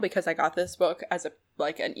because I got this book as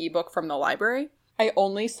an ebook from the library. I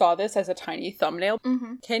only saw this as a tiny thumbnail.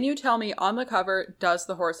 Mm-hmm. Can you tell me, on the cover, does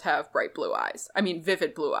the horse have bright blue eyes? I mean,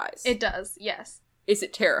 vivid blue eyes. It does, yes. Is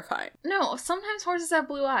it terrifying? No, sometimes horses have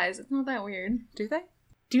blue eyes. It's not that weird. Do they?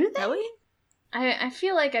 Do they? Really? I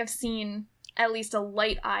feel like I've seen at least a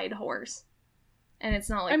light-eyed horse. And it's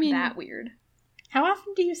not, that weird. How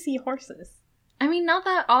often do you see horses? I mean, not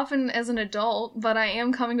that often as an adult, but I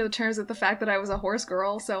am coming to terms with the fact that I was a horse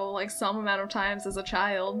girl, so, some amount of times as a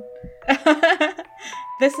child.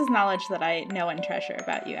 This is knowledge that I know and treasure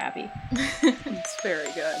about you, Abby. It's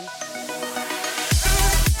very good.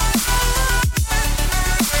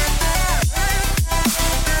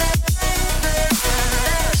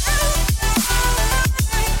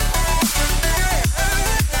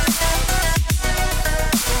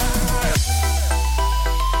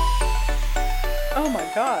 Oh my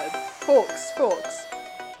god. Folks.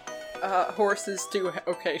 Horses do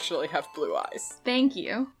occasionally have blue eyes. Thank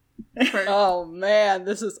you. Oh man,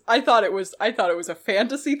 I thought it was a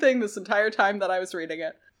fantasy thing this entire time that I was reading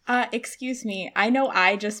it. Excuse me, I know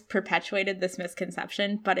I just perpetuated this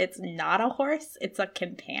misconception, but it's not a horse, it's a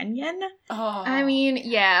companion. Oh. I mean,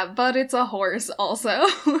 yeah, but it's a horse also.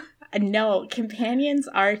 No, companions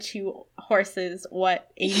are to horses what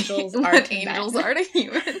angels are to angels men. are to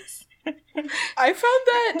humans. I found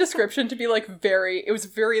that description to be very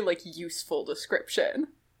useful description.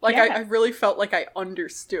 I really felt like I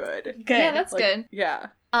understood. Good. Yeah, that's good. Yeah.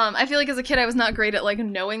 I feel like as a kid I was not great at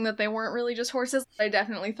knowing that they weren't really just horses. I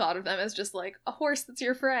definitely thought of them as just a horse that's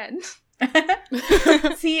your friend.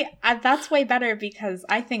 See, that's way better because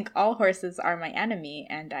I think all horses are my enemy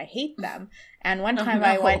and I hate them. And one time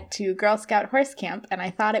I went to Girl Scout horse camp and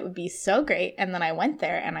I thought it would be so great. And then I went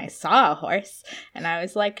there and I saw a horse and I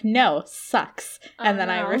was like, no, sucks. And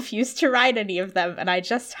then I refused to ride any of them and I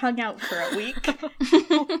just hung out for a week.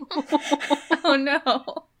 Oh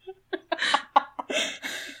no.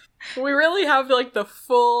 We really have the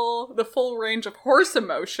full range of horse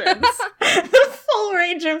emotions. The full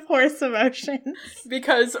range of horse emotions.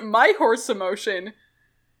 Because my horse emotion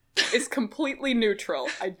is completely neutral.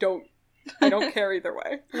 I don't care either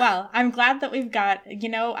way. Well, I'm glad that we've got,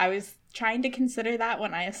 I was trying to consider that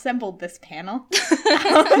when I assembled this panel.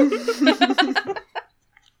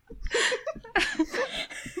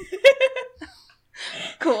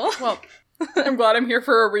 Cool. Well, I'm glad I'm here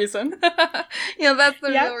for a reason. Yeah, that's the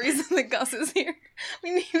real reason that Gus is here. We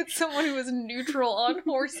needed someone who was neutral on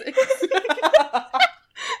horses.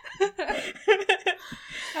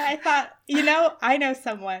 I thought, I know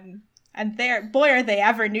someone, and boy, are they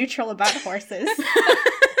ever neutral about horses.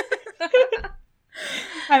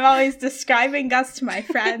 I'm always describing Gus to my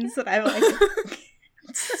friends, and I'm like,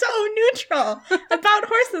 so neutral about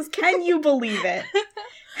horses. Can you believe it?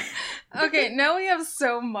 Okay, now we have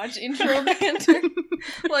so much intro banter.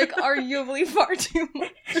 Arguably far too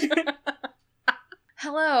much.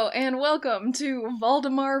 Hello, and welcome to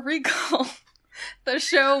Valdemar Recall, the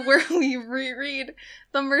show where we reread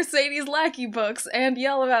the Mercedes Lackey books and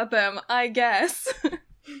yell about them, I guess.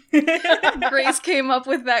 Grace came up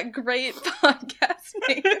with that great podcast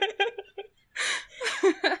name.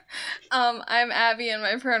 I'm Abby, and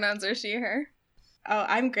my pronouns are she, her. Oh,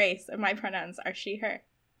 I'm Grace, and my pronouns are she, her.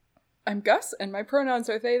 I'm Gus, and my pronouns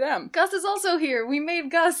are they, them. Gus is also here. We made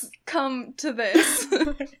Gus come to this.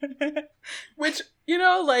 Which,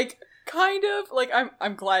 I'm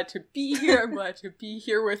glad to be here. I'm glad to be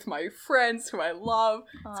here with my friends who I love.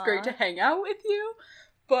 Aww. It's great to hang out with you.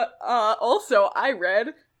 But, also, I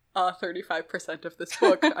read 35% of this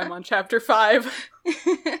book. I'm on chapter 5.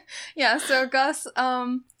 Yeah, so Gus,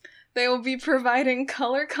 they will be providing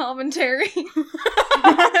color commentary.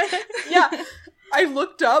 Yeah, I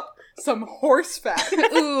looked up some horse facts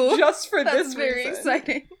just for this reason. That's very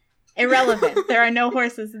exciting. Irrelevant. There are no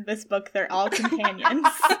horses in this book. They're all companions.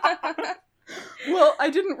 Well, I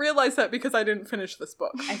didn't realize that because I didn't finish this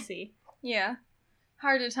book. I see. Yeah.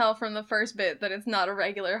 Hard to tell from the first bit that it's not a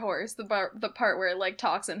regular horse. The part where it,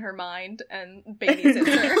 talks in her mind and babysits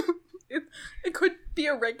her. It could be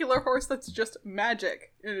a regular horse that's just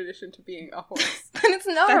magic, in addition to being a horse. And it's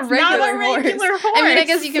not a regular horse. I mean, I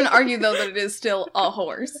guess you can argue, though, that it is still a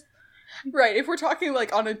horse. Right, if we're talking,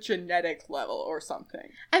 on a genetic level or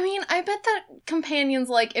something. I mean, I bet that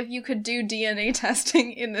companions, if you could do DNA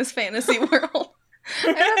testing in this fantasy world,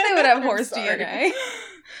 I bet they would have horse DNA.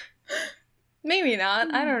 Maybe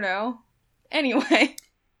not. I don't know. Anyway.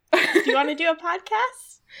 Do you want to do a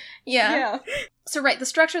podcast? Yeah. So, right, the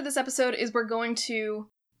structure of this episode is we're going to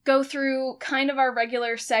go through kind of our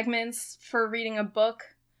regular segments for reading a book,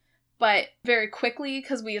 but very quickly,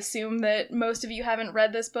 because we assume that most of you haven't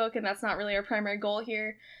read this book, and that's not really our primary goal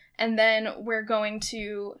here. And then we're going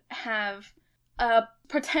to have a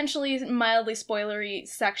potentially mildly spoilery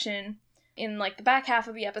section in, like, the back half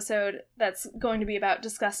of the episode that's going to be about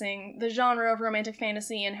discussing the genre of romantic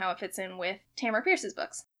fantasy and how it fits in with Tamara Pierce's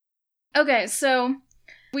books. Okay, so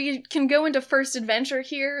we can go into first adventure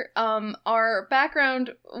here. Our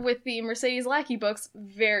background with the Mercedes Lackey books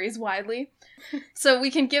varies widely, so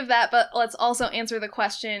we can give that, but let's also answer the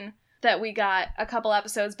question that we got a couple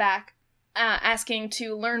episodes back, asking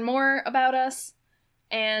to learn more about us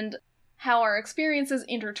and how our experiences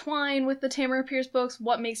intertwine with the Tamara Pierce books,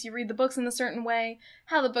 what makes you read the books in a certain way,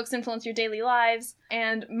 how the books influence your daily lives,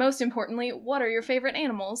 and most importantly, what are your favorite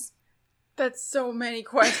animals? That's so many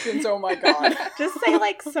questions, oh my god. Just say,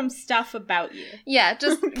 like, some stuff about you. Yeah,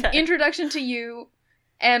 just introduction to you,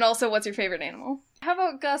 and also what's your favorite animal. How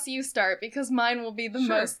about, Gus, you start, because mine will be the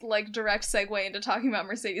most, like, direct segue into talking about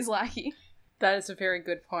Mercedes Lackey. That is a very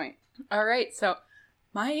good point. Alright, so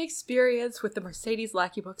my experience with the Mercedes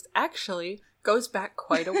Lackey books actually goes back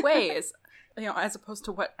quite a ways, you know, as opposed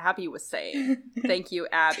to what Abby was saying. Thank you,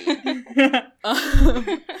 Abby.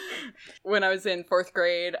 When I was in 4th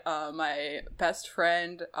grade, my best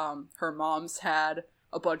friend, her mom's had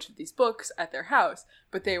a bunch of these books at their house,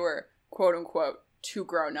 but they were, quote-unquote, too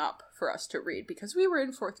grown up for us to read because we were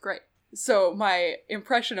in 4th grade. So my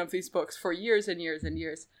impression of these books for years and years and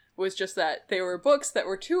years was just that they were books that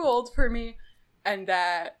were too old for me and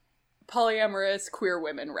that polyamorous queer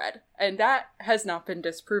women read. And that has not been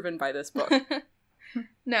disproven by this book.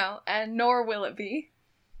 No, and nor will it be.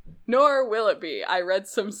 Nor will it be. I read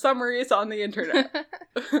some summaries on the internet.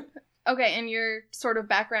 Okay, and your sort of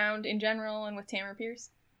background in general and with Tamara Pierce?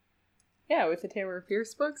 Yeah, with the Tamara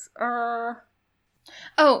Pierce books?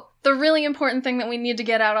 Oh, the really important thing that we need to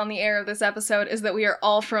get out on the air of this episode is that we are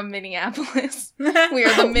all from Minneapolis. We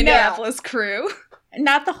are the Minneapolis crew.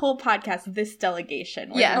 Not the whole podcast, this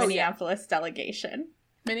delegation. We're the Minneapolis delegation.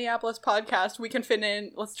 Minneapolis podcast. We can fit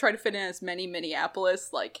in, let's try to fit in as many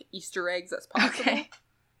Minneapolis, like, Easter eggs as possible. Okay.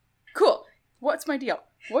 Cool. What's my deal?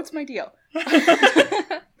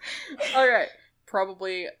 Alright.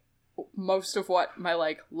 Probably most of what my,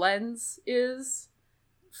 like, lens is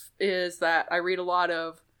that I read a lot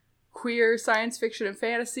of queer science fiction and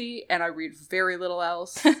fantasy, and I read very little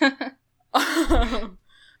else. I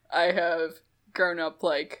have grown up,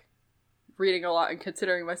 like, reading a lot and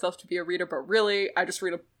considering myself to be a reader, but really, I just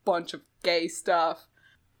read a bunch of gay stuff.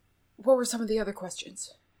 What were some of the other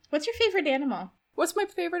questions? What's your favorite animal? What's my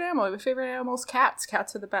favorite animal? My favorite animal is cats.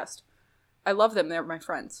 Cats are the best. I love them. They're my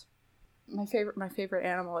friends. My favorite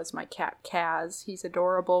animal is my cat, Kaz. He's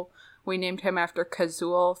adorable. We named him after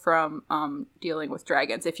Kazul from Dealing with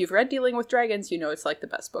Dragons. If you've read Dealing with Dragons, you know it's, like, the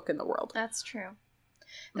best book in the world. That's true.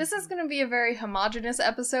 This is going to be a very homogenous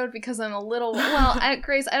episode because I'm a little... Well,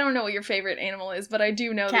 Grace, I don't know what your favorite animal is, but I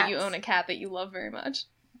do know that you own a cat that you love very much.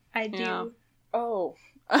 I do. Yeah. Oh.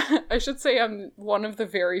 I should say I'm one of the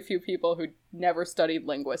very few people who never studied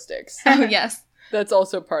linguistics. Oh, yes. That's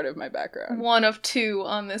also part of my background. One of 2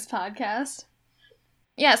 on this podcast.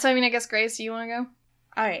 Yeah, so I mean, I guess, Grace, do you want to go?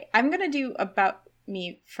 All right, I'm going to do about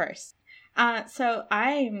me first. So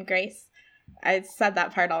I'm Grace. I said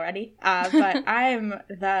that part already, but I'm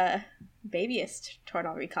the babyest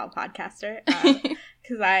Total Recall podcaster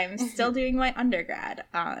because I'm still doing my undergrad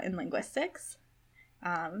in linguistics.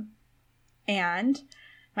 And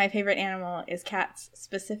my favorite animal is cats,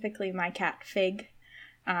 specifically my cat Fig,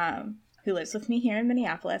 who lives with me here in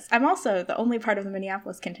Minneapolis. I'm also the only part of the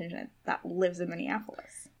Minneapolis contingent that lives in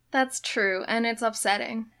Minneapolis. That's true, and it's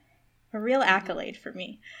upsetting. A real accolade for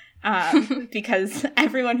me. Because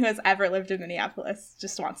everyone who has ever lived in Minneapolis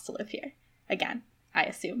just wants to live here. Again, I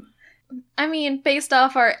assume. I mean, based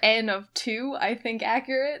off our N of 2, I think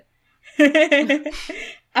accurate. Yeah,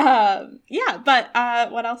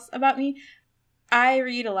 but what else about me? I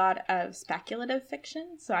read a lot of speculative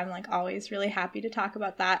fiction, so I'm, like, always really happy to talk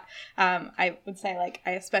about that. I would say, like,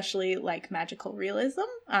 I especially like magical realism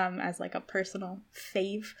as, like, a personal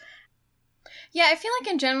fave. Yeah, I feel like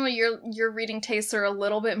in general your reading tastes are a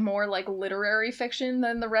little bit more like literary fiction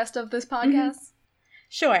than the rest of this podcast. Mm-hmm.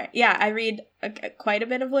 Sure. Yeah, I read quite a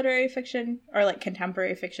bit of literary fiction, or, like,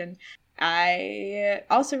 contemporary fiction. I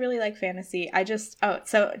also really like fantasy.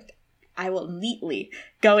 So I will neatly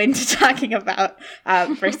go into talking about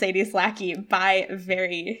Mercedes Lackey by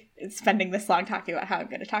spending this long talking about how I'm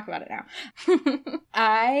going to talk about it now.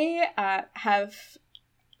 I have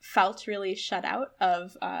felt really shut out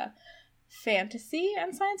of fantasy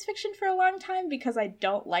and science fiction for a long time because I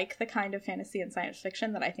don't like the kind of fantasy and science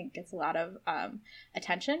fiction that I think gets a lot of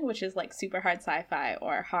attention, which is like super hard sci-fi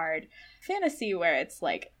or hard fantasy where it's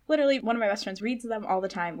like literally one of my best friends reads them all the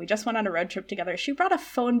time. We just went on a road trip together. She brought a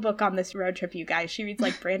phone book on this road trip, you guys. She reads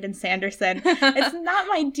like Brandon Sanderson. It's not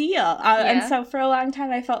my deal. And so for a long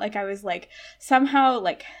time I felt like I was like somehow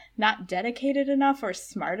like not dedicated enough or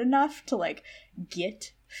smart enough to like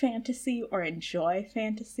get fantasy or enjoy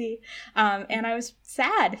fantasy, and I was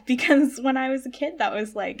sad because when I was a kid that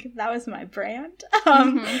was my brand.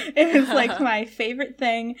 It was like my favorite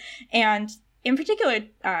thing, and in particular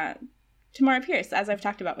Tamora Pierce, as I've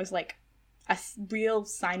talked about, was like a real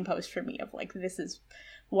signpost for me of like this is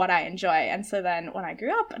what I enjoy. And so then when I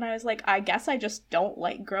grew up and I was like, I guess I just don't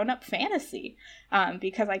like grown-up fantasy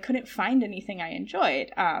because I couldn't find anything I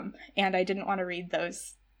enjoyed, and I didn't want to read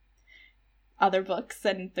those other books,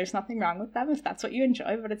 and there's nothing wrong with them if that's what you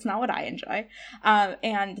enjoy, but it's not what I enjoy.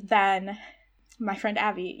 And then my friend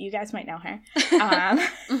Abby, you guys might know her.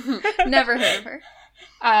 Never heard of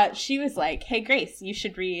her. She was like, hey, Grace, you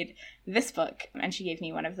should read this book. And she gave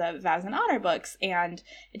me one of the Vows and Honor books, and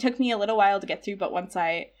it took me a little while to get through, but once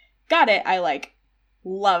I got it, I like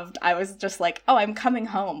loved. I was just like, oh, I'm coming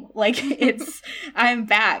home. Like, I'm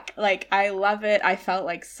back. Like, I love it. I felt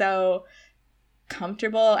like so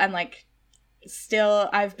comfortable, and like still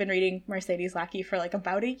I've been reading Mercedes Lackey for like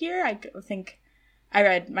about a year. I think I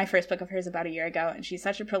read my first book of hers about a year ago, and she's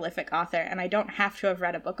such a prolific author, and I don't have to have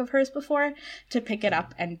read a book of hers before to pick it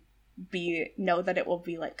up and know that it will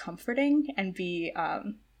be like comforting and be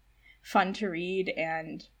fun to read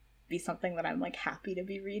and be something that I'm like happy to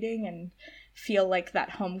be reading and feel like that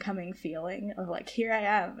homecoming feeling of like, here I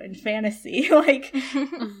am in fantasy. Like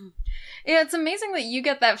yeah, it's amazing that you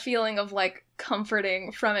get that feeling of like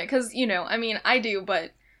comforting from it, because you know, I mean, I do,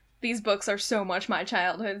 but these books are so much my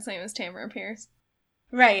childhood, same as Tamora Pierce.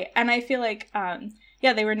 Right. And I feel like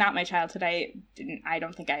yeah, they were not my childhood. I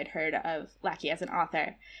don't think I had heard of Lackey as an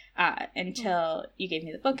author until you gave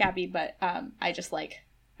me the book, Abby, but I just like,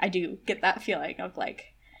 I do get that feeling of like,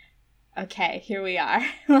 okay, here we are.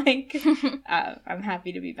 Like, I'm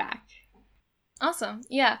happy to be back. Awesome.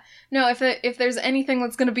 Yeah. No, if there's anything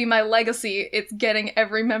that's going to be my legacy, it's getting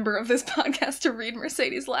every member of this podcast to read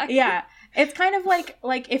Mercedes Lackey. Yeah. It's kind of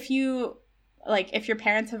like if your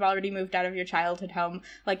parents have already moved out of your childhood home,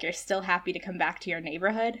 like you're still happy to come back to your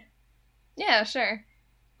neighborhood. Yeah, sure.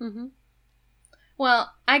 Mm-hmm.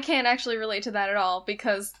 Well, I can't actually relate to that at all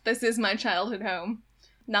because this is my childhood home,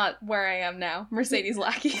 not where I am now, Mercedes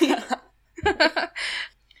Lackey.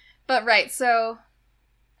 But right, so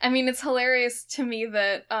I mean, it's hilarious to me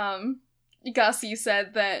that, Gus, you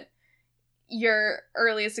said that your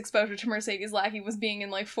earliest exposure to Mercedes Lackey was being in,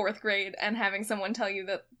 like, 4th grade and having someone tell you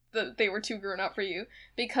that they were too grown up for you.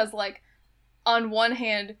 Because, like, on one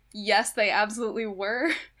hand, yes, they absolutely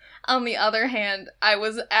were. On the other hand, I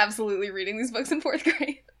was absolutely reading these books in 4th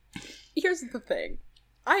grade. Here's the thing.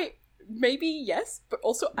 Maybe yes, but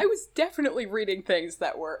also I was definitely reading things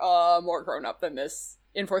that were, more grown up than this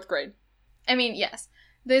in 4th grade. I mean, yes.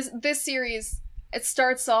 This series, it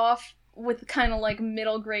starts off with kind of like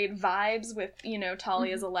middle grade vibes with, you know,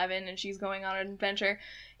 Talia's 11 and she's going on an adventure.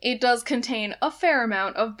 It does contain a fair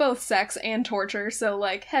amount of both sex and torture, so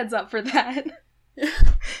like heads up for that.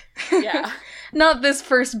 Yeah. Not this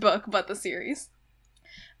first book, but the series.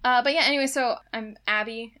 But yeah, anyway, so I'm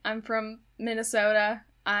Abby. I'm from Minnesota.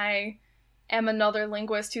 I am another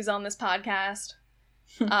linguist who's on this podcast.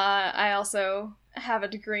 I also have a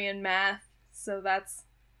degree in math, so that's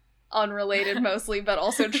unrelated mostly, but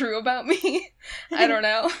also true about me. I don't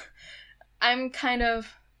know. I'm kind of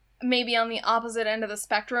maybe on the opposite end of the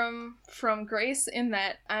spectrum from Grace in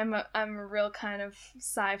that I'm a real kind of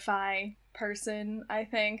sci-fi person, I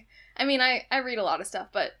think. I mean, I read a lot of stuff,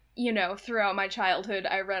 but, you know, throughout my childhood,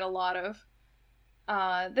 I read a lot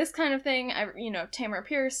of this kind of thing. Tamora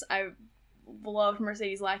Pierce. I loved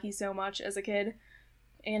Mercedes Lackey so much as a kid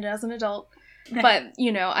and as an adult. But,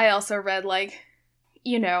 you know, I also read, like,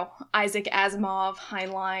 you know, Isaac Asimov,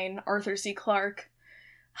 Heinlein, Arthur C. Clarke.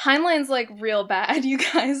 Heinlein's, like, real bad, you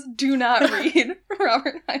guys. Do not read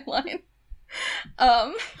Robert Heinlein.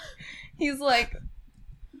 He's, like,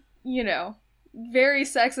 you know, very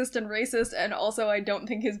sexist and racist, and also I don't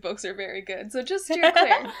think his books are very good, so just steer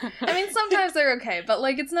clear. I mean, sometimes they're okay, but,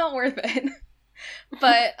 like, it's not worth it.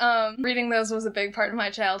 But, reading those was a big part of my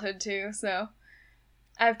childhood, too, so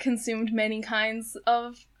I've consumed many kinds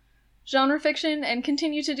of genre fiction and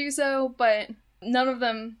continue to do so, but none of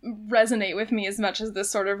them resonate with me as much as this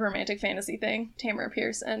sort of romantic fantasy thing. Tamora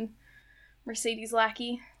Pierce and Mercedes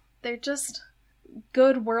Lackey. They're just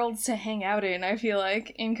good worlds to hang out in, I feel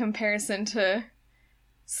like, in comparison to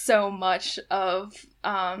so much of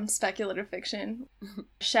speculative fiction.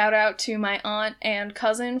 Shout out to my aunt and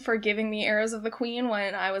cousin for giving me Arrows of the Queen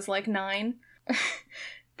when I was like 9.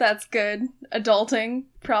 That's good. Adulting,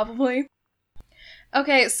 probably.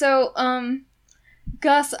 Okay, so,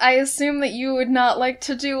 Gus, I assume that you would not like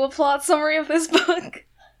to do a plot summary of this book?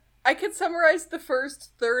 I could summarize the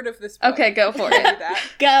first third of this book. Okay, go for it. Do that.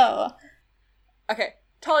 Go! Okay,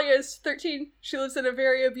 Talia is 13. She lives in a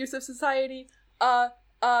very abusive society.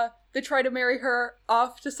 They try to marry her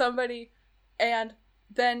off to somebody, and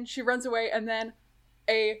then she runs away, and then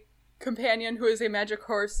a companion who is a magic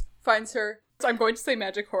horse finds her. So I'm going to say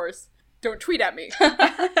magic horse. Don't tweet at me.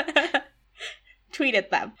 Tweet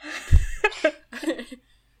at them.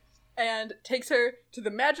 And takes her to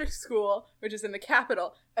the magic school, which is in the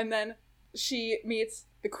capital, and then she meets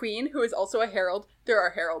the queen, who is also a herald. There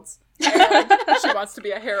are heralds. And she wants to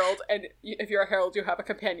be a herald, and if you're a herald, you have a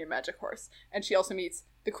companion magic horse. And she also meets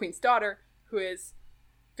the queen's daughter, who is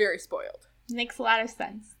very spoiled. Makes a lot of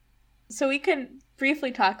sense. So we can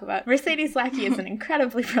briefly talk about... Mercedes Lackey is an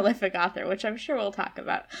incredibly prolific author, which I'm sure we'll talk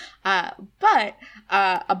about. But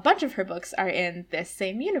a bunch of her books are in this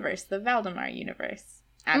same universe, the Valdemar universe.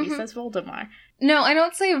 Abby says Voldemar. No, I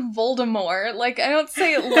don't say Voldemort. Like, I don't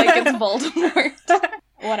say it like it's Voldemort.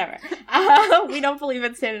 Whatever. We don't believe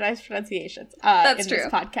in standardized pronunciations That's in true.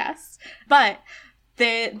 this podcast. But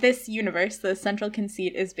this universe, the central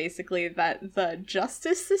conceit is basically that the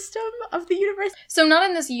justice system of the universe... So not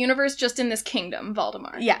in this universe, just in this kingdom,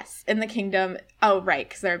 Valdemar. Yes, in the kingdom. Oh, right,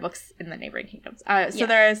 because there are books in the neighboring kingdoms. So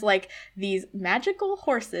there's, like, these magical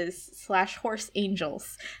horses / horse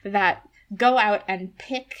angels that go out and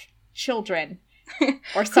pick children,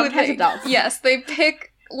 or sometimes adults. Yes, they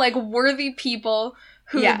pick, like, worthy people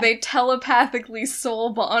who they telepathically soul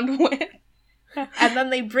bond with. And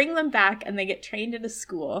then they bring them back and they get trained in a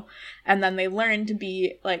school, and then they learn to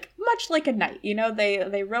be, like, much like a knight, you know?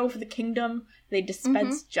 They rove the kingdom, they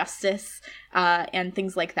dispense justice, and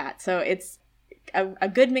things like that. So it's a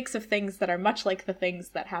good mix of things that are much like the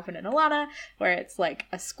things that happen in Alana, where it's like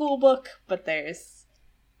a school book, but there's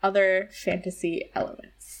other fantasy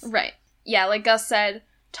elements. Right. Yeah, like Gus said,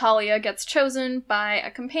 Talia gets chosen by a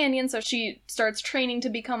companion, so she starts training to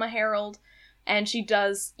become a herald, and she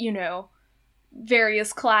does, you know,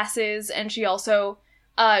 various classes, and she also,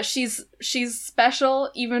 she's special,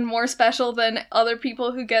 even more special than other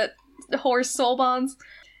people who get horse soul bonds,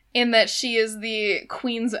 in that she is the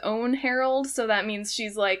queen's own herald, so that means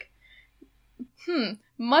she's like,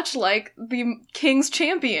 much like the king's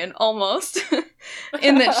champion, almost,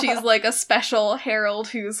 in that she's like a special herald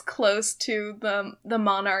who's close to the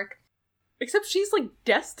monarch. Except she's, like,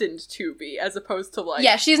 destined to be, as opposed to, like...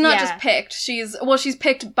 Yeah, she's not just picked. She's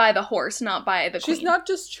picked by the horse, not by the queen. She's not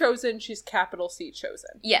just chosen, she's capital C chosen.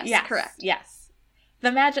 Yes, correct. Yes.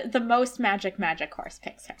 The most magic horse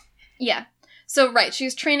picks her. Yeah. So, right,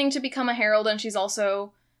 she's training to become a herald, and she's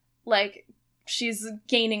also, like, she's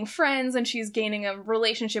gaining friends, and she's gaining a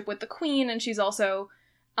relationship with the queen, and she's also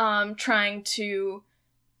trying to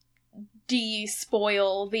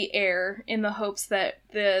despoil the heir in the hopes that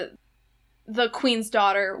the queen's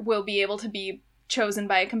daughter will be able to be chosen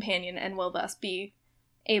by a companion and will thus be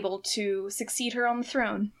able to succeed her on the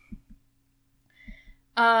throne.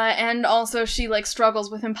 And also she, like,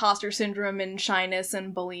 struggles with imposter syndrome and shyness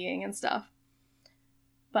and bullying and stuff.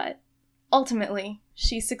 But ultimately,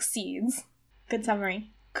 she succeeds. Good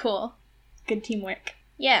summary. Cool. Good teamwork.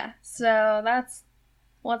 Yeah, so that's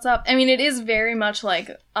what's up. I mean, it is very much like,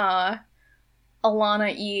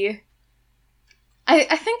 Alana-y.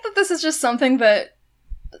 I think that this is just something that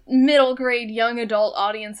middle grade, young adult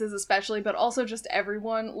audiences especially, but also just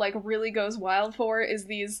everyone, like, really goes wild for, is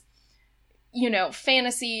these, you know,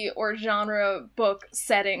 fantasy or genre book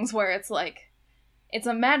settings where it's like, it's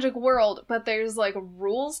a magic world, but there's, like,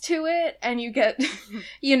 rules to it, and you get,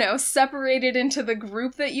 you know, separated into the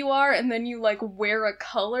group that you are, and then you, like, wear a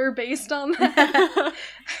color based on that.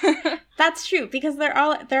 That's true, because there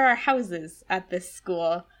are houses at this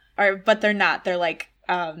school, but they're not. They're, like,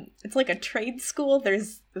 it's like a trade school.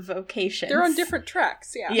 There's vocations. They're on different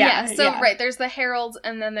tracks, yeah. Yeah, so, right, there's the heralds,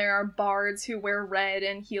 and then there are bards who wear red,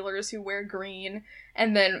 and healers who wear green,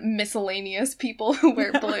 and then miscellaneous people who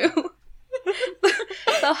wear blue.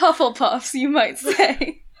 The Hufflepuffs, you might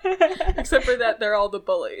say. Except for that, they're all the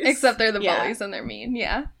bullies. Except they're the bullies and they're mean,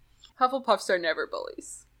 yeah. Hufflepuffs are never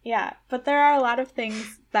bullies. Yeah, but there are a lot of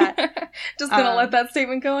things that... Just gonna let that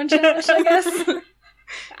statement go unchallenged, I guess.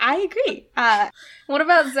 I agree. What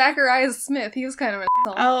about Zachariah Smith? He was kind of an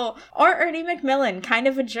asshole. Oh, or Ernie Macmillan, kind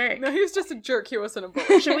of a jerk. No, he was just a jerk. He wasn't a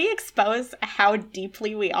bully. Should we expose how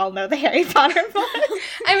deeply we all know the Harry Potter books?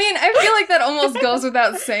 I mean, I feel like that almost goes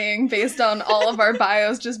without saying based on all of our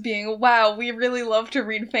bios just being, wow, we really love to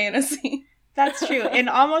read fantasy. That's true. In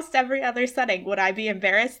almost every other setting, would I be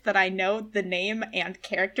embarrassed that I know the name and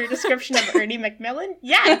character description of Ernie Macmillan?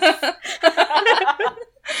 Yes!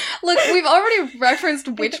 Look, we've already referenced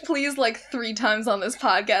Witch Please like 3 times on this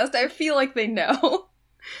podcast. I feel like they know.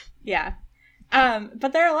 Yeah.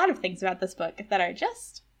 But there are a lot of things about this book that are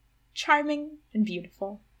just charming and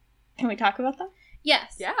beautiful. Can we talk about them?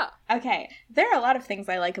 Yes. Yeah. Okay. There are a lot of things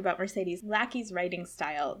I like about Mercedes Lackey's writing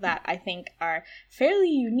style that I think are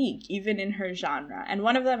fairly unique, even in her genre. And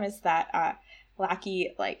one of them is that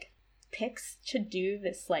Lackey, like, picks to do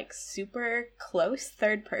this, like, super close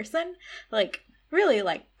third person. Like, really,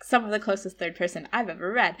 like, some of the closest third person I've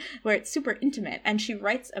ever read, where it's super intimate, and she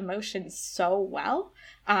writes emotions so well,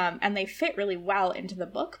 and they fit really well into the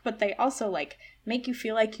book, but they also, like, make you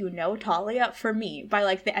feel like you know Talia. For me, by,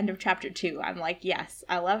 like, the end of chapter 2, I'm like, yes,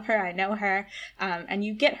 I love her, I know her, and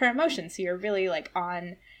you get her emotions, so you're really, like,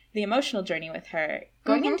 on the emotional journey with her.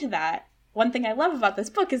 Going into that, one thing I love about this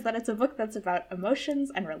book is that it's a book that's about emotions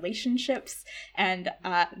and relationships, and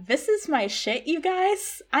this is my shit, you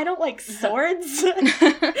guys. I don't like swords.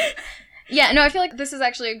 Yeah, no, I feel like this is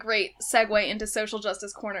actually a great segue into Social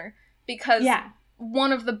Justice Corner, because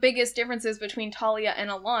one of the biggest differences between Talia and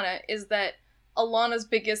Alana is that Alana's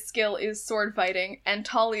biggest skill is sword fighting, and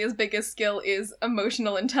Talia's biggest skill is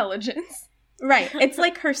emotional intelligence. Right, it's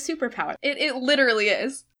like her superpower. It literally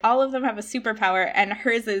is. All of them have a superpower, and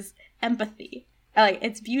hers is empathy. Like,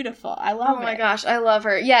 it's beautiful. I love it. Oh my gosh, I love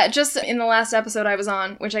her. Yeah, just in the last episode I was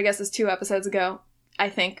on, which I guess is 2 episodes ago, I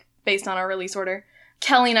think, based on our release order,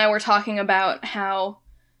 Kelly and I were talking about how,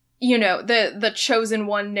 you know, the Chosen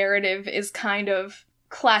One narrative is kind of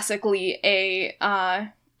classically a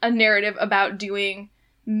narrative about doing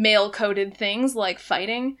male-coded things like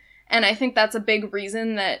fighting, and I think that's a big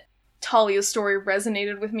reason that Talia's story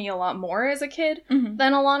resonated with me a lot more as a kid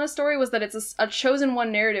than Alana's story, was that it's a Chosen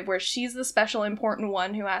One narrative where she's the special important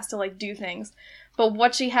one who has to, like, do things. But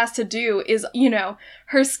what she has to do is, you know,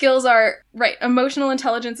 her skills are, right, emotional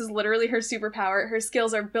intelligence is literally her superpower. Her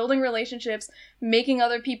skills are building relationships, making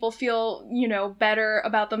other people feel, you know, better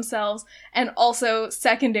about themselves, and also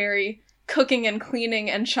secondary, cooking and cleaning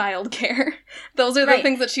and childcare. Those are the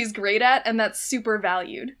things that she's great at, and that's super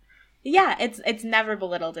valued. Yeah, it's never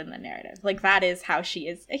belittled in the narrative. Like, that is how she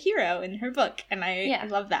is a hero in her book, and I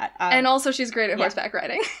love that. And also she's great at horseback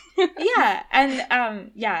riding. Yeah,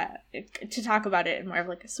 and to talk about it in more of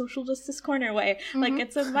like a social justice corner way, like,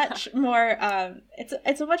 it's a much more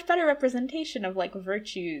it's a much better representation of, like,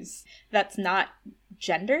 virtues that's not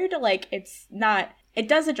gendered. Like, it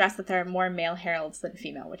does address that there are more male heralds than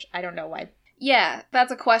female, which I don't know why. Yeah,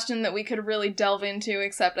 that's a question that we could really delve into,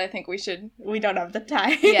 except I think we don't have the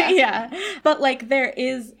time. Yeah. But, like,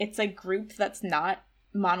 it's a group that's not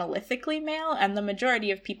monolithically male, and the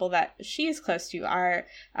majority of people that she is close to are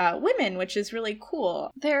women, which is really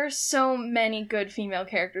cool. There are so many good female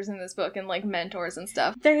characters in this book, and, like, mentors and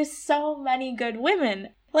stuff. There's so many good women.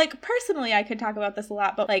 Like, personally, I could talk about this a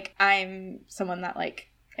lot, but, like, I'm someone that, like,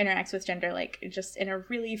 interacts with gender, like, just in a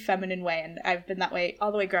really feminine way, and I've been that way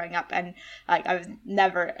all the way growing up, and, like, I was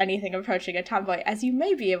never anything approaching a tomboy, as you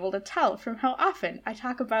may be able to tell from how often I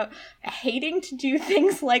talk about hating to do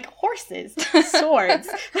things like horses, swords,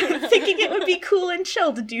 thinking it would be cool and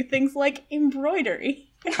chill to do things like embroidery.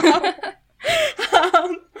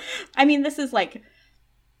 I mean, this is, like,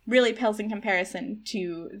 really pales in comparison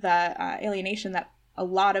to the alienation that a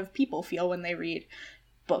lot of people feel when they read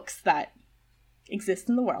books that exist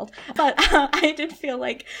in the world. But I did feel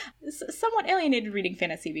like somewhat alienated reading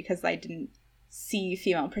fantasy because I didn't see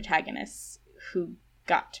female protagonists who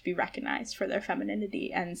got to be recognized for their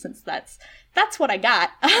femininity, and since that's what I got,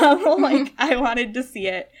 like, I wanted to see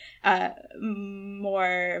it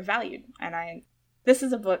more valued. And this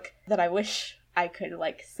is a book that I wish I could,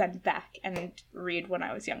 like, send back and read when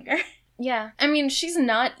I was younger. Yeah, I mean, she's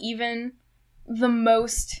not even the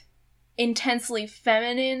most intensely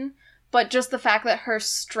feminine, but just the fact that her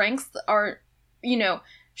strengths are, you know,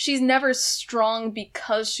 she's never strong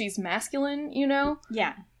because she's masculine, you know?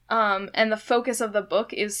 Yeah. And the focus of the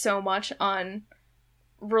book is so much on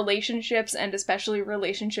relationships, and especially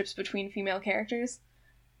relationships between female characters.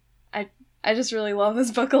 I just really love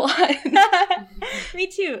this book a lot. Me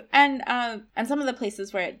too. And some of the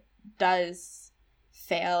places where it does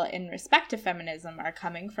fail in respect to feminism are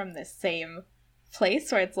coming from this same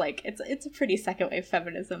place where it's like, it's a pretty second wave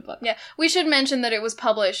feminism book. Yeah, we should mention that it was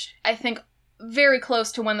published, I think, very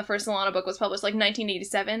close to when the first Alana book was published, like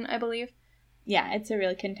 1987, I believe. Yeah, it's a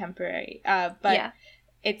really contemporary, but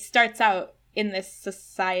it starts out in this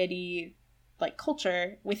society, like,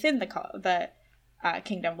 culture within the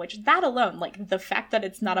kingdom, which that alone, like, the fact that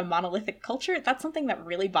it's not a monolithic culture, that's something that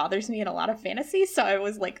really bothers me in a lot of fantasy, so I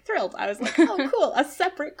was, like, thrilled. I was like, oh, cool, a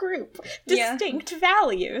separate group, distinct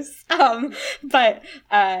values. But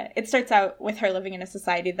it starts out with her living in a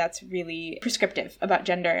society that's really prescriptive about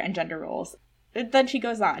gender and gender roles. Then she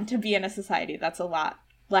goes on to be in a society that's a lot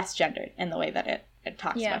less gendered in the way that it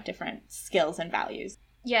talks about different skills and values.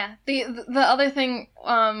 Yeah. The other thing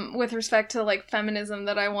with respect to, like, feminism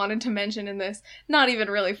that I wanted to mention in this, not even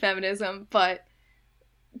really feminism, but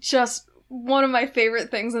just one of my favorite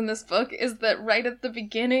things in this book is that right at the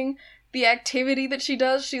beginning, the activity that she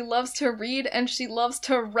does, she loves to read and she loves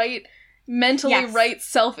to mentally write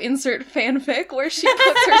self-insert fanfic where she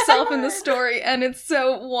puts herself in the story, and it's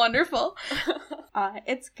so wonderful.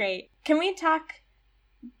 It's great. Can we talk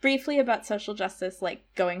briefly about social justice, like,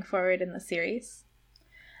 going forward in the series?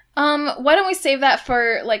 Why don't we save that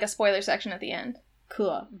for, like, a spoiler section at the end?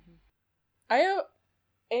 Cool. I have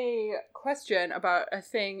a question about a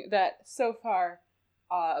thing that so far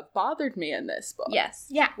bothered me in this book. Yes.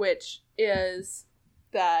 Yeah. Which is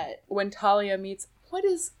that when Talia meets... What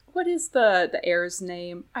is the heir's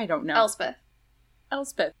name? I don't know.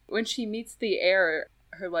 Elspeth. When she meets the heir,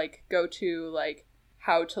 her, like, go-to, like,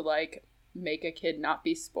 how to, like, make a kid not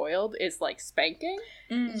be spoiled is, like, spanking.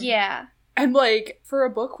 Yeah. And, like, for a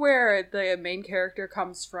book where the main character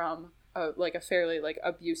comes from, a fairly, like,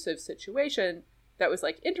 abusive situation, that was,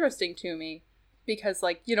 like, interesting to me. Because,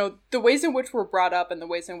 like, you know, the ways in which we're brought up and the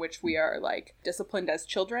ways in which we are, like, disciplined as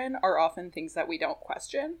children are often things that we don't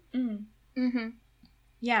question.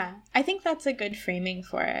 Yeah, I think that's a good framing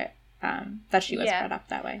for it, that she was brought up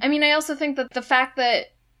that way. I mean, I also think that the fact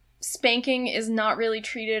that spanking is not really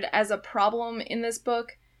treated as a problem in this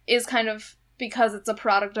book is kind of because it's a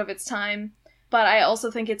product of its time. But I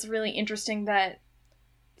also think it's really interesting that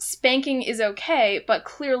spanking is okay, but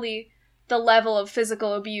clearly the level of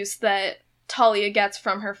physical abuse that Talia gets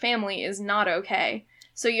from her family is not okay.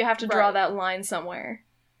 So you have to draw that line somewhere.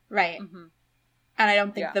 Right. And I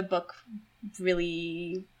don't think the book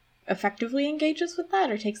really effectively engages with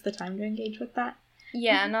that or takes the time to engage with that.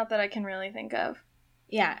 Yeah, not that I can really think of.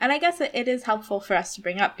 Yeah, and I guess it is helpful for us to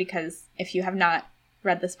bring up because if you have not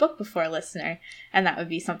read this book before, listener, and that would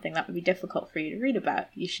be something that would be difficult for you to read about,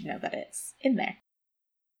 you should know that it's in there.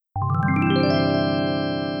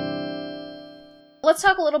 Let's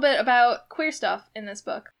talk a little bit about queer stuff in this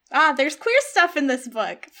book. There's queer stuff in this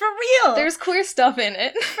book. For real. There's queer stuff in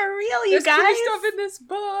it. For real, you guys. There's queer stuff in this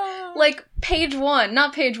book. Like,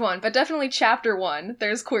 not page 1, but definitely chapter 1,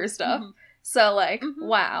 there's queer stuff. So, like,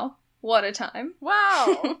 wow. What a time.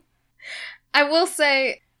 Wow. I will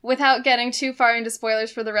say, without getting too far into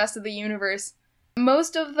spoilers for the rest of the universe,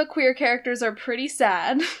 most of the queer characters are pretty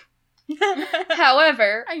sad.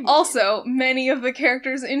 However, also, many of the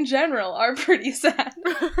characters in general are pretty sad.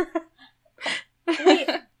 Wait,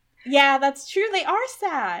 yeah, that's true. They are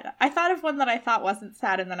sad. I thought of one that I thought wasn't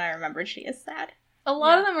sad, and then I remembered she is sad. A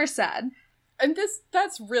lot of them are sad. And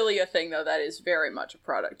that's really a thing, though, that is very much a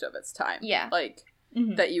product of its time. Yeah. Like,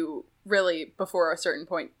 that you really, before a certain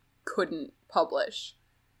point, couldn't publish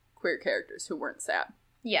queer characters who weren't sad.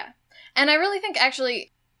 Yeah. And I really think,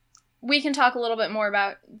 actually, we can talk a little bit more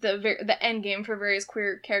about the end game for various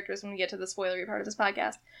queer characters when we get to the spoilery part of this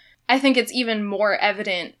podcast. I think it's even more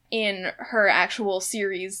evident in her actual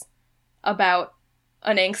series about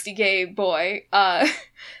an angsty gay boy.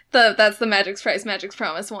 That's the Magic's Price, Magic's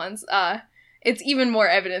Promise ones. It's even more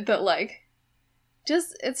evident that, like,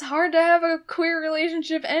 it's hard to have a queer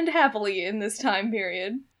relationship end happily in this time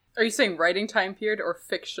period. Are you saying writing time period or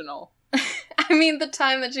fictional? I mean the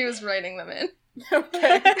time that she was writing them in.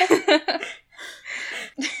 Okay.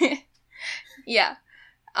 Yeah.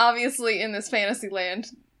 Obviously, in this fantasy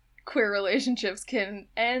land, queer relationships can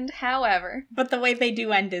end however. But the way they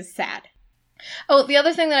do end is sad. Oh, the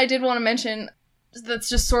other thing that I did want to mention that's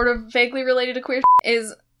just sort of vaguely related to queer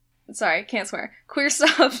is... Sorry, can't swear. Queer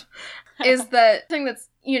stuff is that thing that's,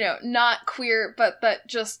 you know, not queer, but that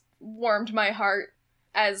just warmed my heart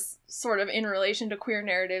as sort of in relation to queer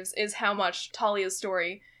narratives is how much Talia's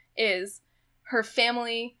story is. Her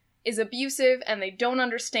family is abusive and they don't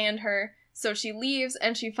understand her, so she leaves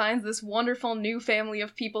and she finds this wonderful new family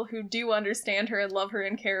of people who do understand her and love her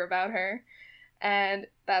and care about her. And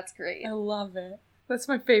that's great. I love it. That's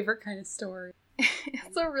my favorite kind of story.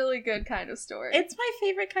 It's a really good kind of story. It's my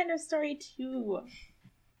favorite kind of story, too.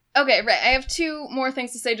 Okay, right. I have two more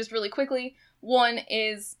things to say just really quickly. One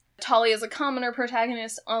is Talia is a commoner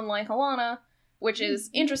protagonist, unlike Alana, which is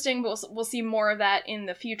interesting, but we'll see more of that in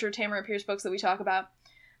the future Tamara Pierce books that we talk about.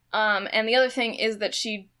 And the other thing is that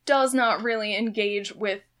she does not really engage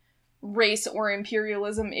with race or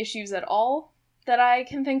imperialism issues at all that I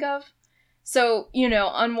can think of. So,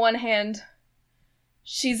 on one hand,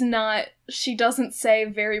 she doesn't say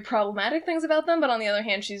very problematic things about them, but on the other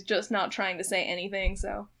hand, she's just not trying to say anything,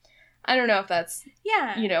 so I don't know if that's,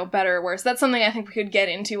 better or worse. That's something I think we could get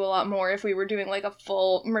into a lot more if we were doing, like, a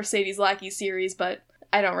full Mercedes Lackey series, but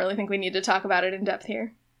I don't really think we need to talk about it in depth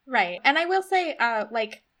here. Right. And I will say,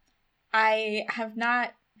 I have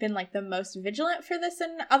not been, like, the most vigilant for this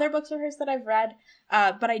in other books of hers that I've read,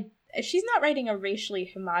 but she's not writing a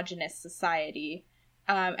racially homogenous society,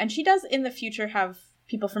 and she does in the future have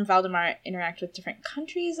people from Valdemar interact with different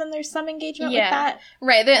countries, and there's some engagement with that.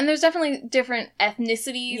 Right, and there's definitely different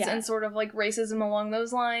ethnicities and sort of, like, racism along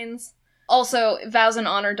those lines. Also, Vows and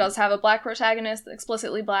Honor does have a black protagonist,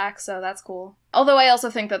 explicitly black, so that's cool. Although I also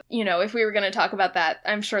think that, if we were going to talk about that,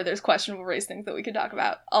 I'm sure there's questionable race things that we could talk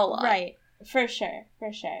about a lot. Right, for sure.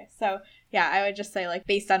 So, yeah, I would just say, like,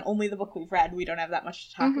 based on only the book we've read, we don't have that much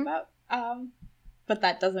to talk about. But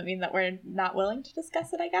that doesn't mean that we're not willing to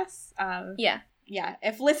discuss it, I guess. Yeah,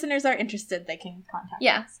 if listeners are interested, they can contact us.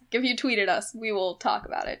 Yeah, if you tweeted us, we will talk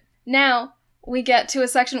about it. Now, we get to a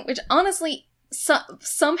section which, honestly,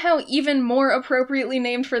 somehow even more appropriately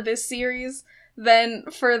named for this series than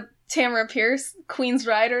for Tamara Pierce, Queen's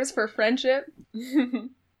Riders for Friendship.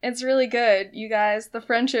 It's really good, you guys. The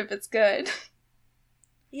friendship, it's good.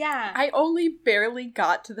 Yeah. I only barely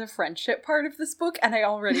got to the friendship part of this book, and I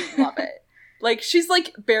already love it. Like, she's,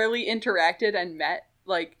 like, barely interacted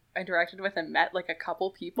with and met, like, a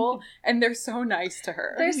couple people, and they're so nice to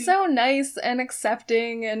her. They're so nice and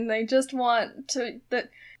accepting, and they just want to...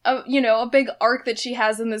 a big arc that she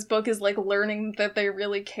has in this book is, like, learning that they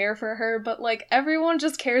really care for her, but, like, everyone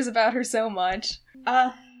just cares about her so much.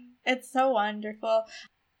 It's so wonderful.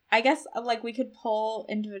 I guess, like, we could pull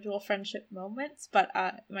individual friendship moments, but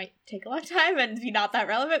it might take a long time and be not that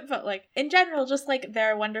relevant, but, like, in general, just, like,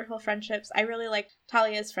 there are wonderful friendships. I really like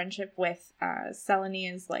Talia's friendship with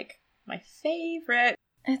Selene is, like, my favorite.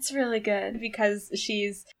 It's really good. Because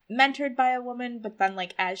she's mentored by a woman, but then,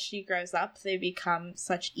 like, as she grows up, they become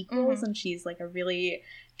such equals, and she's, like, a really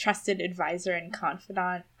trusted advisor and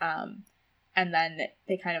confidant, and then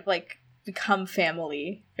they kind of, like, become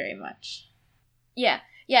family very much.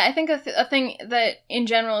 Yeah, I think a thing that in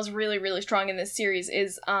general is really, really strong in this series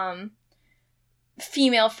is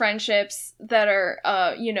female friendships that are,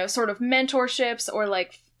 sort of mentorships or,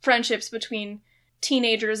 like, friendships between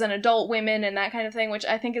teenagers and adult women and that kind of thing, which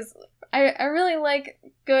I think is, I really like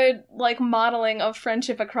good, like, modeling of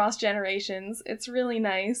friendship across generations. It's really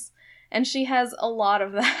nice. And she has a lot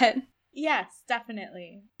of that. Yes,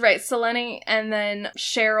 definitely. Right, Selene and then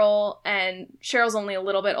Cheryl, and Cheryl's only a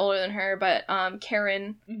little bit older than her, but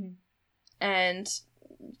Karen and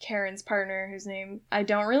Karen's partner, whose name I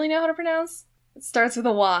don't really know how to pronounce. It starts with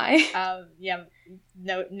a Y.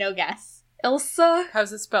 No guess. Ilsa?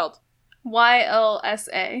 How's it spelled?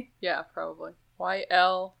 Ylsa. Yeah, probably.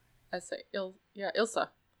 Ylsa. Ilsa.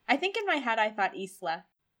 I think in my head I thought Isla.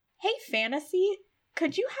 Hey, Fantasy,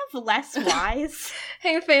 could you have less Ys?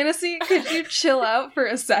 Hey, Fantasy, could you chill out for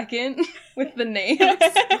a second with the names?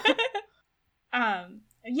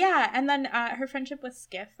 Yeah, and then her friendship with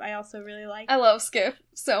Skiff, I also really like. I love Skiff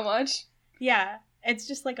so much. Yeah, it's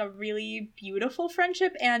just, like, a really beautiful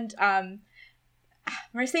friendship, and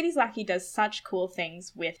Mercedes Lackey does such cool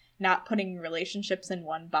things with not putting relationships in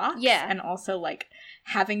one box. Yeah. And also, like,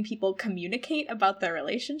 having people communicate about their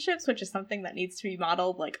relationships, which is something that needs to be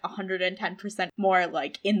modeled, like, 110% more,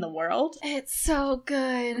 like, in the world. It's so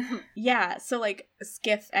good. Yeah, so, like,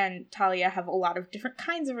 Skiff and Talia have a lot of different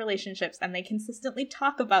kinds of relationships, and they consistently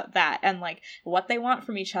talk about that, and, like, what they want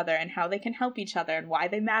from each other, and how they can help each other, and why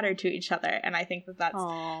they matter to each other, and I think that that's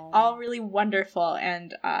all really wonderful,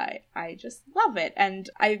 and I just love it, and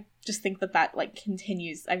I just think that, like,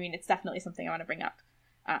 continues. I mean, it's definitely something I want to bring up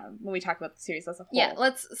when we talk about the series as a whole.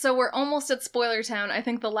 Yeah, so we're almost at Spoiler Town. I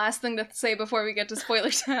think the last thing to say before we get to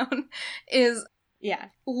Spoiler Town is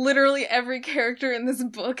literally every character in this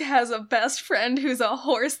book has a best friend who's a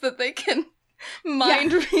horse that they can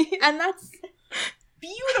mind read. And that's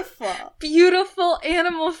beautiful. Beautiful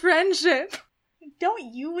animal friendship.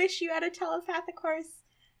 Don't you wish you had a telepathic horse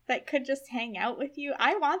that could just hang out with you?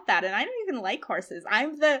 I want that, and I don't even like horses.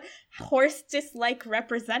 I'm the horse dislike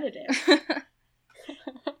representative.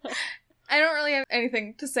 I don't really have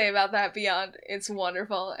anything to say about that beyond it's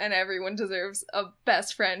wonderful, and everyone deserves a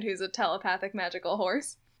best friend who's a telepathic magical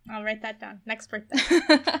horse. I'll write that down. Next birthday.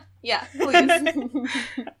 Yeah, please.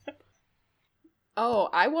 Oh,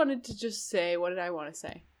 I wanted to just say, what did I want to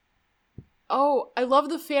say? Oh, I love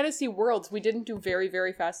the fantasy worlds. We didn't do very,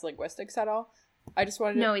 very fast linguistics at all. I just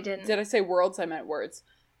wanted to... No, we didn't. Did I say worlds? I meant words.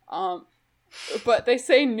 But they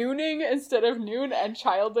say nooning instead of noon and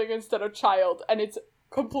childing instead of child, and it's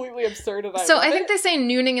completely absurd and I think they say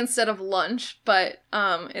nooning instead of lunch, but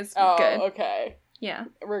it's good. Oh, okay. Yeah.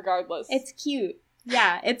 Regardless. It's cute.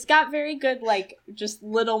 Yeah, it's got very good, like, just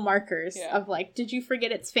little markers of, like, did you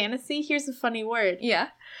forget it's fantasy? Here's a funny word. Yeah.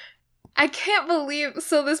 I can't believe...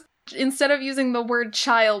 So this, instead of using the word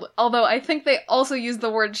child, although I think they also use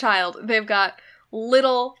the word child, they've got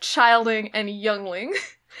little, childing, and youngling.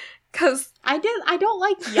 Because... I don't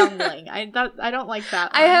like youngling. I don't like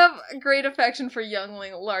that one. I have great affection for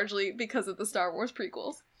youngling, largely because of the Star Wars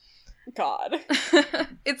prequels. God.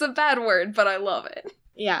 It's a bad word, but I love it.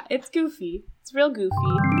 Yeah, it's goofy. It's real goofy.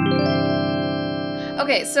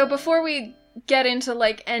 Okay, so before we get into,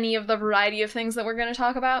 like, any of the variety of things that we're going to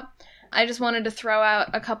talk about, I just wanted to throw out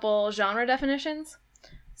a couple genre definitions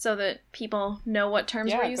so that people know what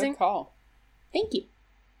terms we're using. Good call. Thank you.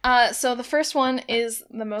 So the first one is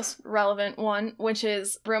the most relevant one, which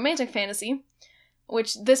is romantic fantasy,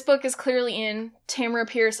 which this book is clearly in. Tamara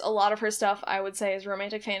Pierce, a lot of her stuff, I would say, is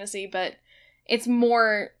romantic fantasy, but it's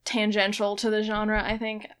more tangential to the genre, I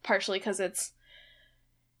think, partially because it's,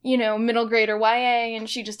 you know, middle grade or YA, and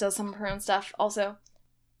she just does some of her own stuff also.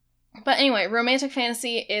 But anyway, romantic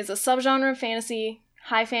fantasy is a subgenre of fantasy,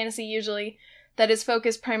 high fantasy usually, that is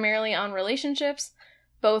focused primarily on relationships,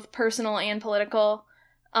 both personal and political,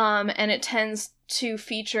 and it tends to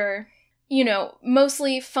feature, you know,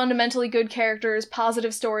 mostly fundamentally good characters,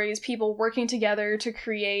 positive stories, people working together to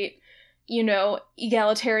create, you know,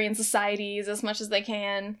 egalitarian societies as much as they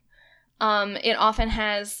can. It often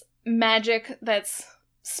has magic that's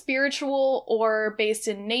spiritual or based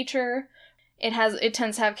in nature. It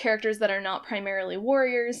tends to have characters that are not primarily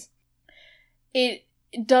warriors. It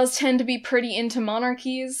does tend to be pretty into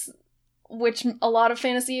monarchies, which a lot of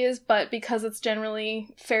fantasy is, but because it's generally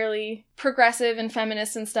fairly progressive and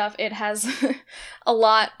feminist and stuff, it has a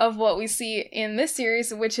lot of what we see in this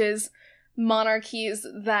series, which is monarchies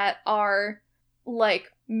that are,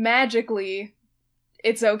 like, magically,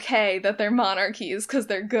 it's okay that they're monarchies because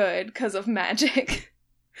they're good because of magic.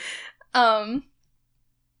 And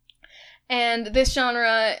this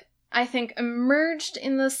genre, I think, emerged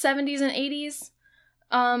in the 70s and 80s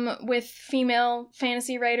with female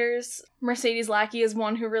fantasy writers. Mercedes Lackey is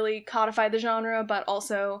one who really codified the genre, but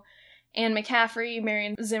also Anne McCaffrey,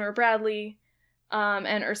 Marion Zimmer Bradley,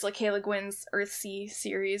 and Ursula K. Le Guin's Earthsea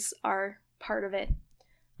series are part of it,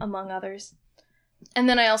 among others. And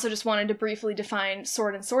then I also just wanted to briefly define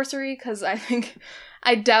sword and sorcery, because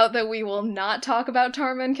I doubt that we will not talk about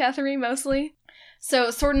Tormund Cathari mostly.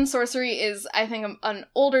 So sword and sorcery is, I think, an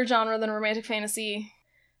older genre than romantic fantasy.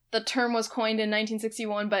 The term was coined in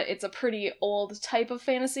 1961, but it's a pretty old type of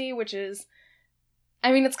fantasy, which is,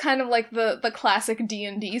 I mean, it's kind of like the classic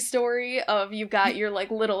D&D story of you've got your,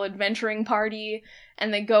 like, little adventuring party,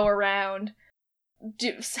 and they go around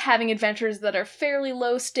having adventures that are fairly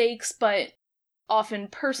low stakes, but often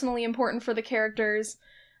personally important for the characters.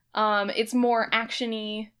 It's more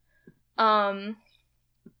action-y.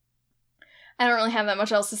 I don't really have that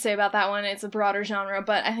much else to say about that one. It's a broader genre,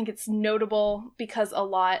 but I think it's notable because a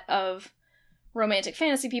lot of romantic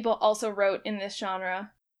fantasy people also wrote in this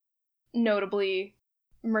genre. Notably,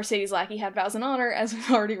 Mercedes Lackey had Vows and Honor, as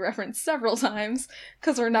we've already referenced several times,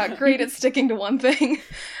 because we're not great at sticking to one thing.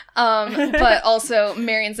 But also,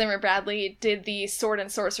 Marion Zimmer Bradley did the Sword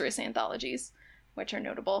and Sorceress anthologies, which are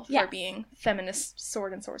notable for being feminist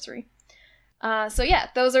sword and sorcery. So yeah,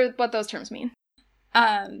 those are what those terms mean.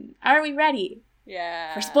 Are we ready?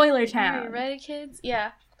 Yeah. For Spoiler Town. Are you ready, kids?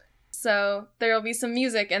 Yeah. So there'll be some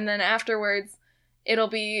music, and then afterwards, it'll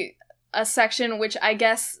be a section which I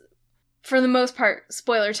guess, for the most part,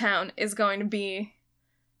 Spoiler Town is going to be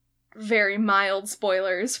very mild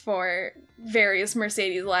spoilers for various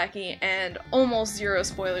Mercedes Lackey and almost zero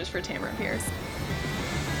spoilers for Tamara Pierce.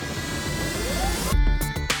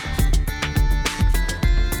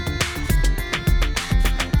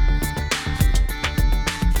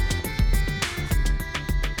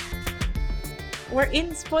 We're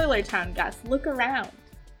in Spoiler Town, Gus. Look around.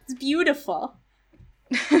 It's beautiful.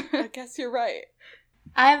 I guess you're right.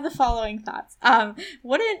 I have the following thoughts.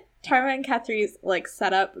 Wouldn't Tormund Cathari's, like,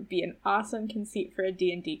 setup be an awesome conceit for a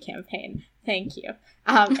D&D campaign? Thank you.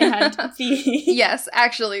 And B... Yes,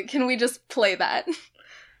 actually, can we just play that?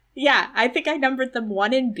 Yeah, I think I numbered them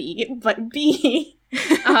 1 and B, but B...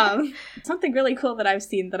 Something really cool that I've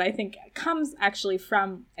seen that I think comes actually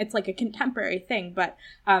from, it's like a contemporary thing, but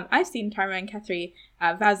I've seen Tarma and Kethri,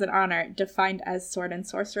 Vows and Honor, defined as sword and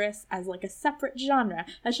sorceress as like a separate genre,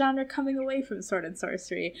 a genre coming away from sword and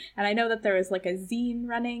sorcery. And I know that there was like a zine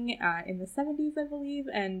running in the 70s, I believe,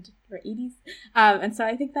 or 80s. And so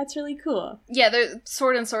I think that's really cool. Yeah, the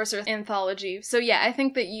sword and sorceress anthology. So yeah, I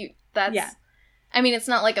think that I mean, it's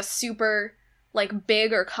not like a super like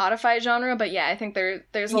big or codified genre, but yeah, I think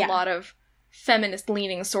there's a lot of feminist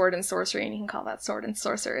leaning sword and sorcery, and you can call that sword and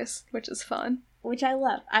sorceress, which is fun. Which I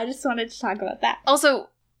love. I just wanted to talk about that. Also,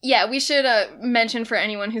 yeah, we should mention for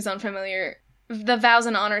anyone who's unfamiliar, the Vows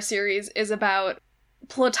and Honor series is about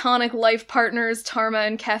platonic life partners, Tarma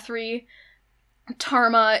and Kethri.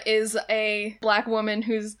 Tarma is a black woman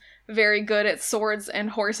who's very good at swords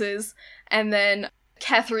and horses, and then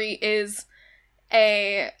Kethri is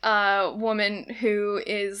a woman who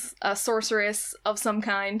is a sorceress of some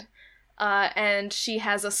kind, and she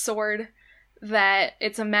has a sword that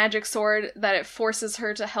it's a magic sword that it forces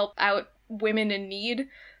her to help out women in need.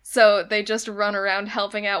 So they just run around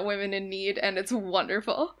helping out women in need, and it's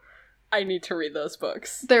wonderful. I need to read those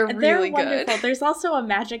books. They're really wonderful. good. There's also a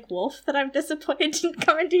magic wolf that I'm disappointed didn't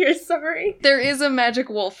come into your summary. There is a magic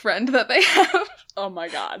wolf friend that they have. Oh my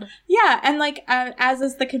god. Yeah, and like, as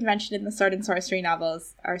is the convention in the sword and sorcery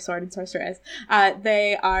novels, or sword and sorceress,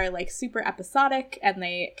 they are like super episodic, and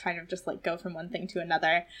they kind of just like go from one thing to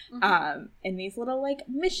another in these little like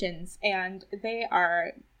missions, and they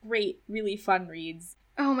are great, really fun reads.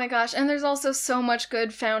 Oh my gosh, and there's also so much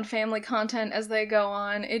good found family content as they go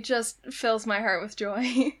on. It just fills my heart with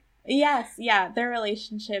joy. Yes, yeah, their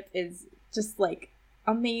relationship is just, like,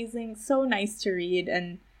 amazing, so nice to read,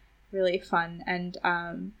 and really fun, and,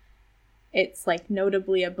 it's, like,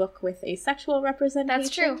 notably a book with a sexual representation.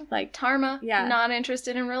 That's true. Like, Tarma, not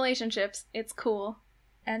interested in relationships. It's cool.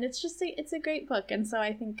 And it's just, it's a great book, and so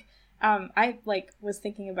I think, I, like, was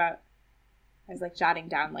thinking about, I was like jotting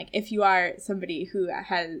down, like, if you are somebody who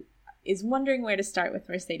is wondering where to start with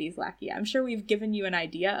Mercedes Lackey, I'm sure we've given you an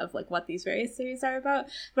idea of like what these various series are about,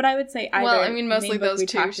 but I would say either. Well, I mean, mostly those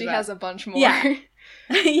two. She has a bunch more. Yeah.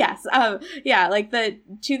 Yes. Yeah, like the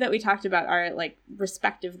two that we talked about are like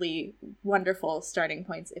respectively wonderful starting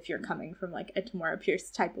points if you're coming from like a Tamora Pierce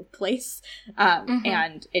type of place.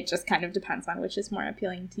 And it just kind of depends on which is more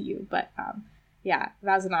appealing to you. But yeah,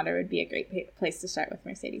 Vows and Honor would be a great place to start with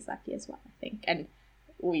Mercedes Lackey as well, I think. And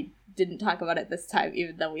we didn't talk about it this time,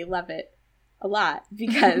 even though we love it a lot,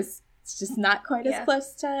 because it's just not quite as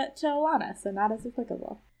close to Alana, so not as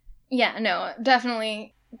applicable. Yeah, no,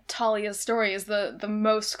 definitely Talia's story is the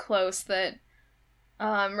most close that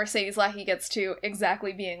Mercedes Lackey gets to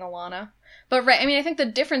exactly being Alana. But right, I mean, I think the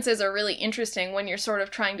differences are really interesting when you're sort of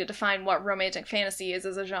trying to define what romantic fantasy is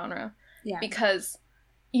as a genre. Yeah. Because,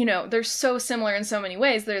 you know, they're so similar in so many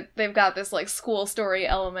ways. They've got this, like, school story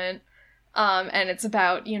element, and it's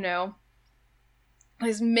about, you know,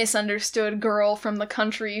 this misunderstood girl from the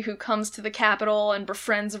country who comes to the capital and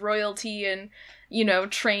befriends royalty and, you know,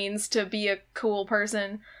 trains to be a cool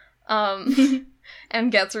person, and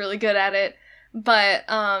gets really good at it. But,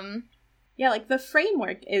 yeah, like, the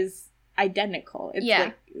framework is identical. It's,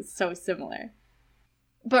 like, so similar.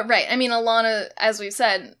 But, right, I mean, Alana, as we've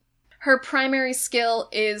said, her primary skill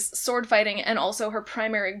is sword fighting, and also her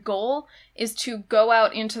primary goal is to go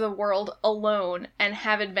out into the world alone and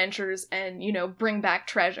have adventures and, you know, bring back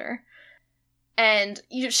treasure. And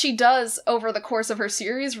she does, over the course of her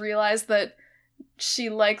series, realize that she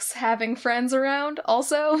likes having friends around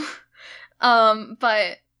also.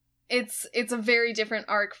 But it's a very different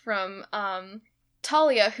arc from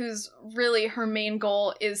Talia, whose really her main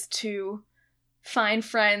goal is to find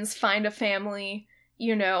friends, find a family,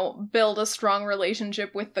 you know, build a strong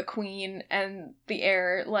relationship with the queen and the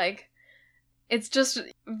heir. Like, it's just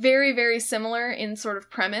very, very similar in sort of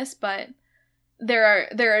premise, but there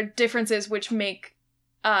are differences which make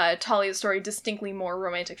Talia's story distinctly more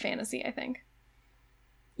romantic fantasy, I think.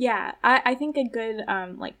 Yeah, I think a good,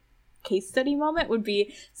 like, case study moment would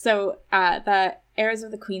be, so the Heirs of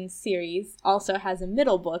the Queen series also has a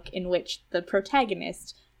middle book in which the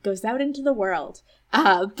protagonist goes out into the world.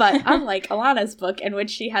 But unlike Alana's book, in which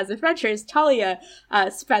she has adventures, Talia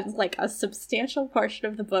spends like a substantial portion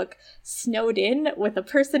of the book snowed in with a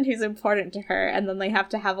person who's important to her, and then they have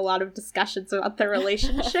to have a lot of discussions about their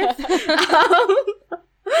relationship.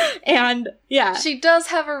 And yeah. She does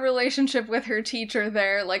have a relationship with her teacher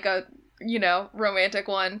there, like a, you know, romantic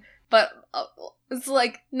one, but it's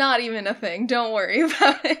like not even a thing. Don't worry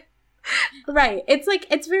about it. Right. It's like,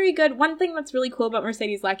 it's very good. One thing that's really cool about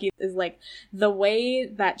Mercedes Lackey is like the way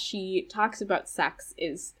that she talks about sex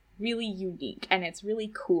is really unique and it's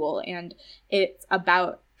really cool, and it's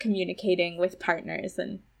about communicating with partners,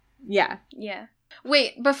 and yeah.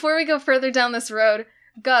 Wait, before we go further down this road,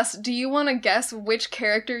 Gus, do you want to guess which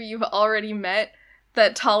character you've already met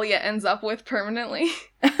that Talia ends up with permanently?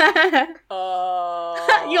 You'll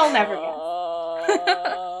never guess.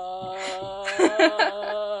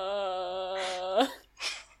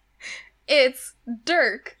 It's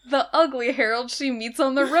Dirk, the ugly herald she meets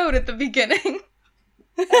on the road at the beginning.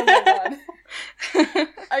 Oh my god.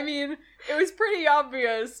 I mean, it was pretty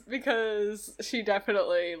obvious because she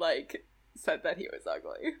definitely, like, said that he was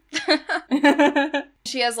ugly.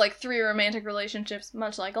 She has, like, 3 romantic relationships,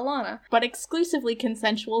 much like Alana. But exclusively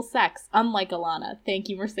consensual sex, unlike Alana. Thank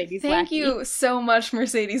you, Mercedes Lackey. Thank you so much,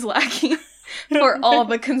 Mercedes Lackey, for all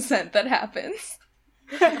the consent that happens.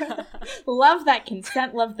 Love that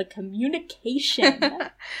consent, love the communication.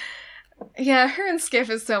 Yeah, her and Skiff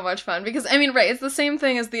is so much fun because, I mean, right, it's the same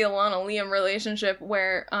thing as the Alana-Liam relationship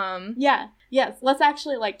where, Yes, let's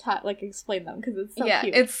actually, like, explain them because it's so cute. Yeah,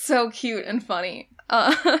 it's so cute and funny.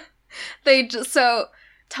 So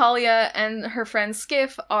Talia and her friend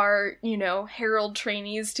Skiff are, you know, herald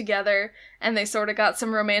trainees together, and they sort of got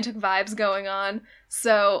some romantic vibes going on,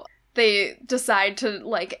 so they decide to,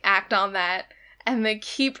 like, act on that. And they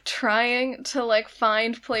keep trying to, like,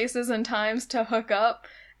 find places and times to hook up,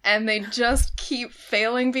 and they just keep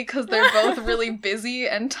failing because they're both really busy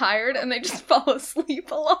and tired, and they just fall asleep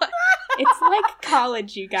a lot. It's like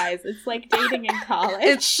college, you guys. It's like dating in college.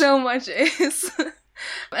 It so much is.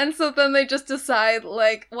 And so then they just decide,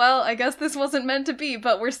 like, well, I guess this wasn't meant to be,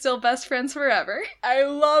 but we're still best friends forever. I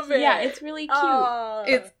love it! Yeah, it's really cute.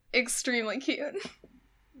 It's extremely cute.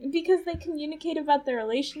 Because they communicate about their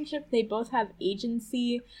relationship, they both have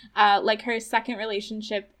agency. Like her second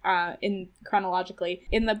relationship, in chronologically,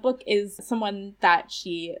 in the book is someone that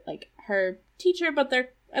she, like, her teacher, but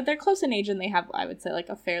they're close in age and they have, I would say, like,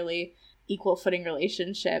 a fairly equal footing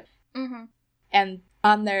relationship. Mm-hmm. And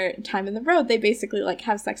on their time in the road, they basically, like,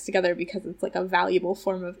 have sex together because it's, like, a valuable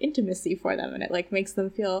form of intimacy for them, and it, like, makes them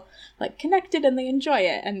feel, like, connected and they enjoy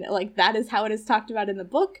it, and, like, that is how it is talked about in the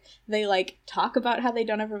book. They, like, talk about how they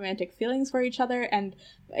don't have romantic feelings for each other, and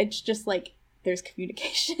it's just, like, there's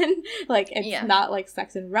communication. Like, it's not, like,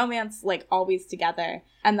 sex and romance, like, always together,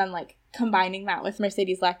 and then, like, combining that with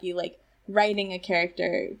Mercedes Lackey, like, writing a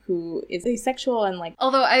character who is asexual and, like...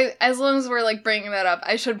 Although, as long as we're, like, bringing that up,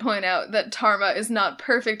 I should point out that Tarma is not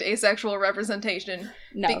perfect asexual representation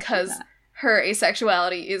because her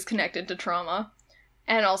asexuality is connected to trauma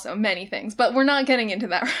and also many things. But we're not getting into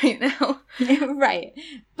that right now. Right.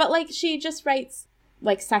 But, like, she just writes,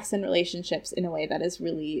 like, sex and relationships in a way that is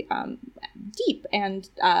really deep and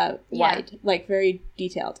wide, like, very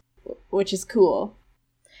detailed, which is cool.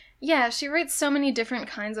 Yeah, she writes so many different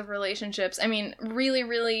kinds of relationships. I mean, really,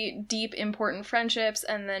 really deep, important friendships,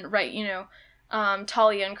 and then, right, you know,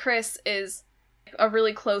 Talia and Chris is a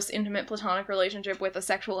really close, intimate, platonic relationship with a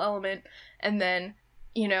sexual element, and then,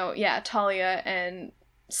 you know, yeah, Talia and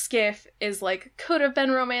Skiff is, like, could have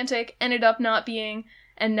been romantic, ended up not being,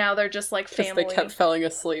 and now they're just, like, family. Because they kept falling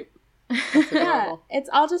asleep. Yeah,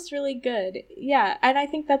 it's all just really good. Yeah, and I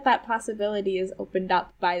think that possibility is opened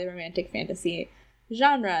up by the romantic fantasy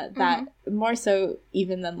genre that more so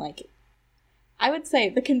even than, like, I would say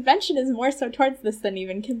the convention is more so towards this than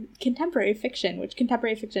even contemporary fiction, which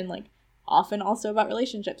contemporary fiction, like, often also about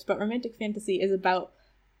relationships, but romantic fantasy is about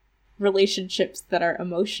relationships that are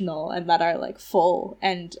emotional and that are, like, full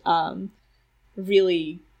and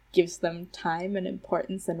really gives them time and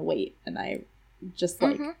importance and weight, and I just,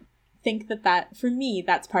 like, think that for me,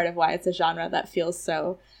 that's part of why it's a genre that feels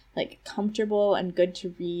so, like, comfortable and good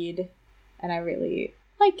to read. And I really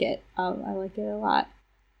like it. I like it a lot.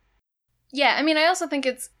 Yeah, I mean, I also think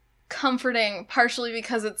it's comforting, partially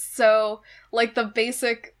because it's so, like, the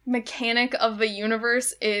basic mechanic of the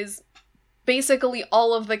universe is basically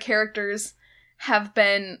all of the characters have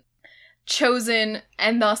been chosen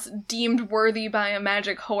and thus deemed worthy by a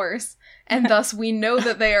magic horse, and thus we know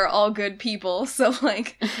that they are all good people, so,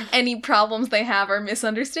 like, any problems they have are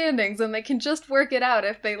misunderstandings, and they can just work it out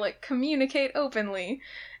if they, like, communicate openly.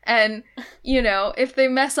 And, you know, if they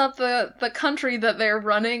mess up the country that they're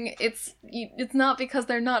running, it's not because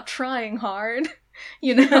they're not trying hard,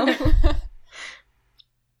 you know?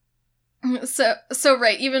 So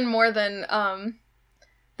right, even more than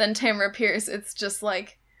Tamara Pierce, it's just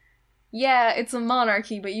like, yeah, it's a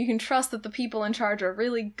monarchy, but you can trust that the people in charge are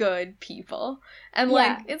really good people. And,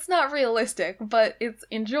 like, it's not realistic, but it's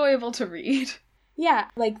enjoyable to read. Yeah,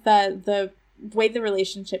 like, the way the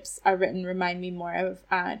relationships are written remind me more of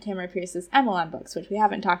Tamara Pierce's Emmeline books, which we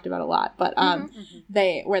haven't talked about a lot, but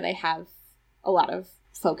where they have a lot of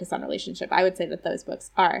focus on relationship. I would say that those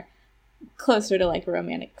books are closer to like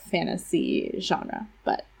romantic fantasy genre.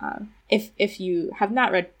 But if you have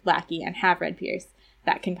not read Lackey and have read Pierce,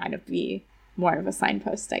 that can kind of be more of a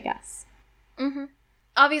signpost, I guess. Mm-hmm.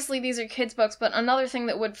 Obviously, these are kids' books, but another thing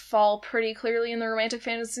that would fall pretty clearly in the romantic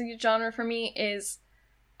fantasy genre for me is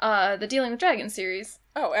the Dealing with Dragons series.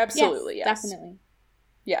 Oh, absolutely, yes. Definitely.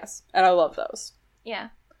 Yes, and I love those. Yeah.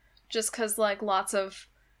 Just because, like, lots of,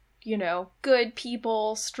 you know, good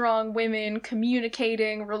people, strong women,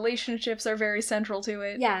 communicating, relationships are very central to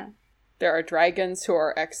it. Yeah. There are dragons who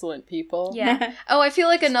are excellent people. Yeah. Oh, I feel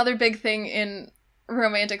like another big thing in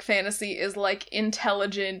romantic fantasy is, like,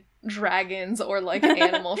 intelligent dragons or, like,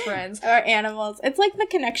 animal friends. Or animals. It's like the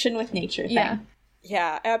connection with nature thing. Yeah.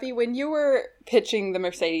 Yeah, Abby, when you were pitching the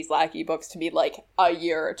Mercedes Lackey books to me like a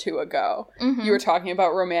year or two ago, Mm-hmm. you were talking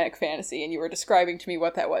about romantic fantasy and you were describing to me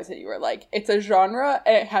what that was, and you were like, it's a genre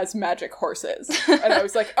and it has magic horses. And I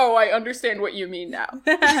was like, oh, I understand what you mean now.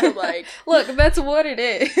 So, like, Look, that's what it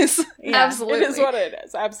is. Yeah, Absolutely. it is what it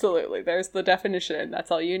is. Absolutely. There's the definition.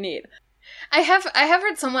 That's all you need. I have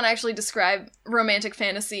heard someone actually describe romantic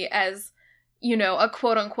fantasy as, you know, a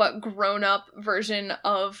quote-unquote grown-up version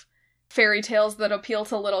of fairy tales that appeal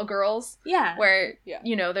to little girls. Yeah. Where, Yeah.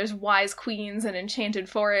 you know, there's wise queens and enchanted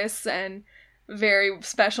forests and very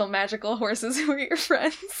special magical horses who are your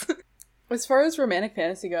friends. As far as romantic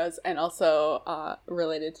fantasy goes, and also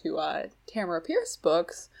related to Tamara Pierce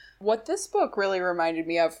books, what this book really reminded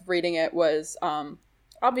me of reading it was,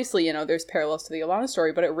 obviously, you know, there's parallels to the Alana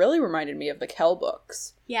story, but it really reminded me of the Kell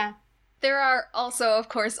books. Yeah. There are also, of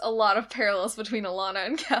course, a lot of parallels between Alana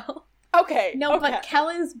and Kell. Okay. No, okay. but Kell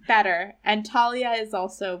is better, and Talia is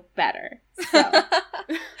also better. So.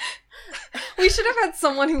 We should have had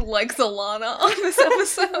someone who likes Alana on this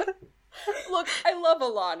episode. Look, I love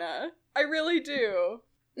Alana. I really do.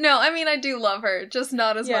 No, I mean, I do love her, just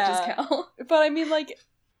not as much as Kell. But I mean, like,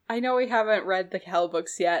 I know we haven't read the Kell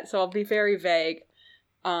books yet, so I'll be very vague.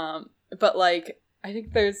 But, like, I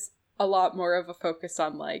think there's a lot more of a focus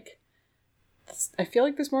on, like, I feel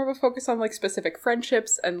like there's more of a focus on, like, specific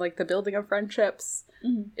friendships and, like, the building of friendships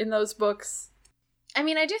in those books. I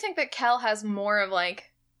mean, I do think that Kell has more of,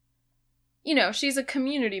 like, you know, she's a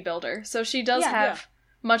community builder, so she does have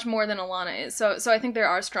much more than Alana is. So I think there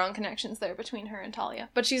are strong connections there between her and Talia.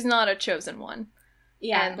 But she's not a chosen one.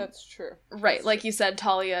 Yeah. And, that's true. Right, That's like true. you said,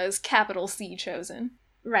 Talia is capital C chosen.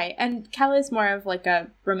 Right, and Kell is more of, like,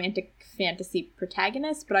 a romantic fantasy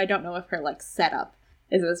protagonist, but I don't know if her, like, setup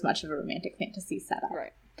is as much of a romantic fantasy setup.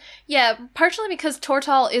 Right. Yeah, partially because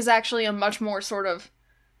Tortall is actually a much more sort of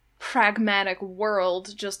pragmatic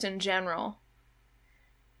world, just in general.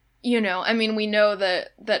 You know, I mean, we know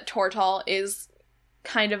that Tortall is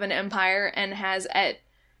kind of an empire and has at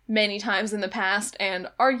many times in the past, and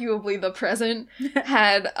arguably the present,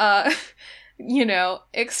 had, you know,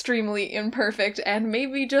 extremely imperfect and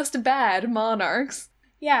maybe just bad monarchs.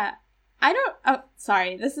 Yeah.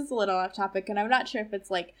 Sorry, this is a little off topic, and I'm not sure if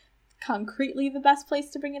it's, like, concretely the best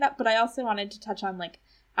place to bring it up, but I also wanted to touch on, like,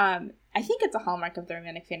 I think it's a hallmark of the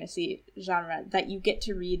romantic fantasy genre that you get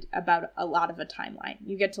to read about a lot of a timeline.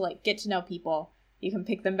 You get to, like, get to know people. You can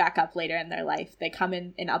pick them back up later in their life. They come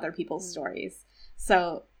in other people's stories.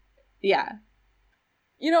 So, yeah.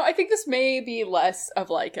 You know, I think this may be less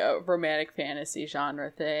of, like, a romantic fantasy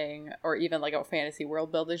genre thing, or even, like, a fantasy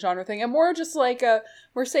world-building genre thing, and more just, like, a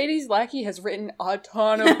Mercedes Lackey has written a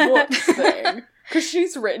ton of books thing. Because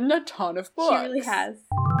she's written a ton of books. She really has.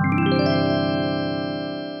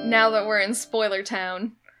 Now that we're in Spoiler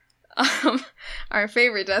Town, our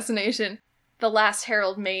favorite destination, the Last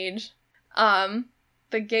Herald Mage.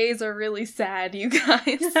 The gays are really sad, you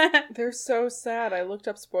guys. They're so sad. I looked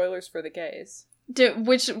up spoilers for the gays.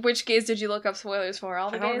 Which gays did you look up spoilers for?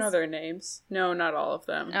 All the gays? I don't know their names. No, not all of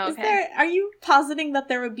them. Oh, Is okay. are you positing that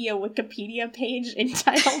there would be a Wikipedia page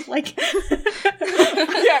entitled, like,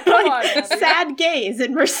 Yeah, come on, like, Abby. sad gays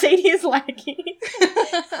in Mercedes Lackey?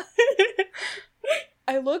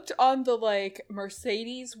 I looked on the, like,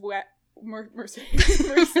 Mercedes Mercedes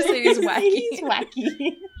Mercedes Wacky.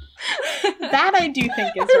 Wacky. That I do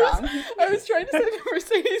think is wrong. I was trying to say the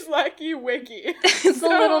Mercedes Lackey wiki. It's a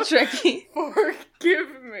little tricky.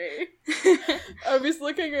 Forgive me. I was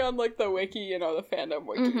looking on, like, the wiki, you know, the fandom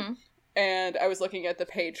wiki. Mm-hmm. And I was looking at the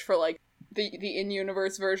page for, like, the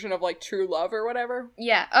in-universe version of, like, True Love or whatever.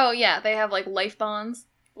 Yeah. Oh, yeah. They have, like, life bonds.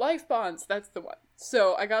 Life bonds, that's the one.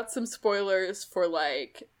 So I got some spoilers for,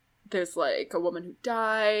 like, there's, like, a woman who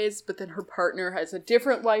dies, but then her partner has a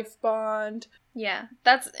different life bond. Yeah.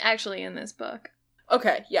 That's actually in this book.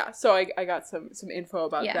 Okay, yeah, so I got some info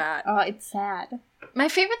about Yeah. that. Oh, it's sad. My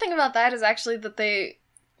favorite thing about that is actually that they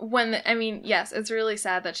yes, it's really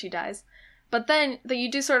sad that she dies. But then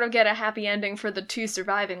you do sort of get a happy ending for the 2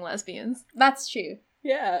 surviving lesbians. That's true.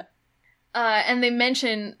 Yeah. And they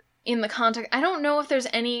mention in the context, I don't know if there's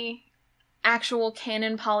any actual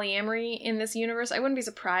canon polyamory in this universe. I wouldn't be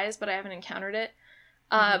surprised, but I haven't encountered it.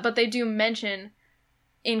 But they do mention,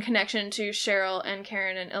 in connection to Cheryl and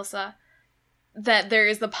Karen and Ilsa, that there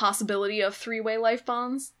is the possibility of 3-way life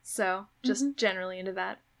bonds. So, just generally into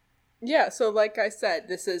that. Yeah, so like I said,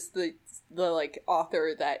 this is the like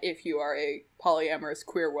author that if you are a polyamorous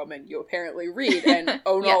queer woman, you apparently read and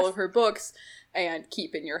own all of her books and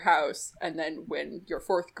keep in your house. And then when your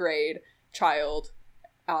 4th grade child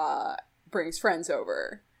brings friends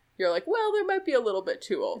over, you're like, well, they might be a little bit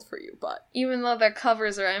too old for you, but... Even though their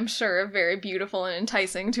covers are, I'm sure, very beautiful and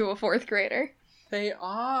enticing to a 4th grader. They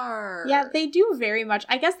are. Yeah, they do very much.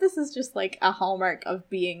 I guess this is just like a hallmark of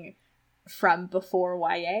being from before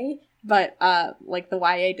YA, but like the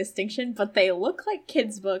YA distinction, but they look like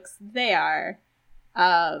kids' books. They are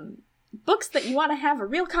books that you want to have a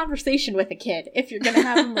real conversation with a kid if you're going to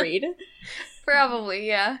have them read. Probably,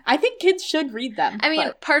 yeah. I think kids should read them. I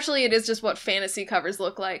mean, partially it is just what fantasy covers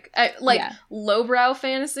look like. Lowbrow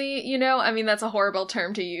fantasy, you know? I mean, that's a horrible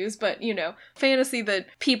term to use, but, you know, fantasy that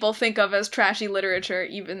people think of as trashy literature,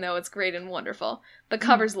 even though it's great and wonderful. The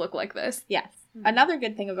covers look like this. Yes. Another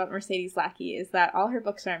good thing about Mercedes Lackey is that all her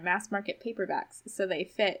books are mass market paperbacks, so they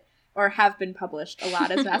fit, or have been published a lot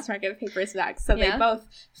as mass market paperbacks, so they both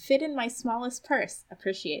fit in my smallest purse.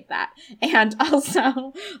 Appreciate that. And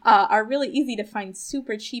also are really easy to find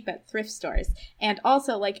super cheap at thrift stores. And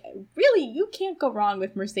also, like, really, you can't go wrong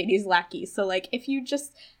with Mercedes Lackey. So, like, if you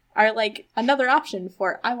just are, like, another option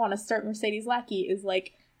for, I want to start Mercedes Lackey is,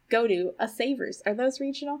 like, go to a Savers. Are those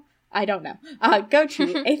regional? I don't know. Go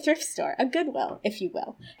to a thrift store, a Goodwill, if you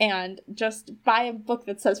will, and just buy a book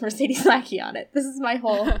that says Mercedes Lackey on it. This is my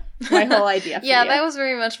whole idea for you. That was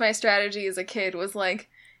very much my strategy as a kid, was like,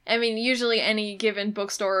 I mean, usually any given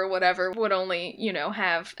bookstore or whatever would only, you know,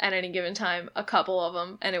 have, at any given time, a couple of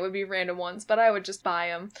them, and it would be random ones, but I would just buy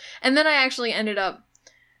them. And then I actually ended up,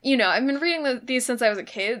 you know, I've been reading these since I was a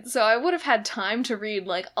kid, so I would have had time to read,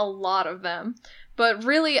 like, a lot of them. But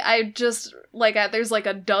really, I just, like, there's like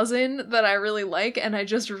a dozen that I really like, and I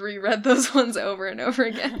just reread those ones over and over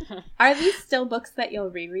again. Are these still books that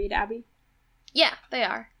you'll reread, Abby? Yeah, they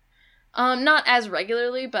are. Not as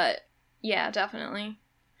regularly, but yeah, definitely.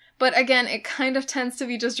 But again, it kind of tends to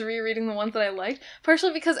be just rereading the ones that I liked,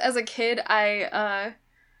 partially because as a kid,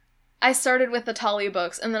 I started with the Talia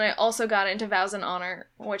books, and then I also got into Vows and Honor,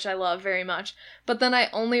 which I love very much. But then I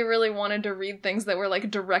only really wanted to read things that were, like,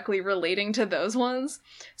 directly relating to those ones.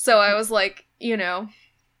 So I was like, you know,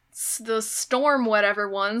 the Storm whatever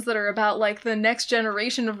ones that are about, like, the next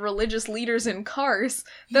generation of religious leaders in Kars,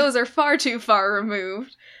 those are far too far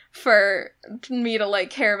removed for me to, like,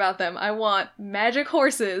 care about them. I want magic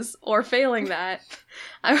horses, or failing that,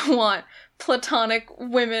 I want platonic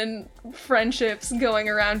women friendships going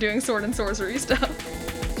around doing sword and sorcery stuff.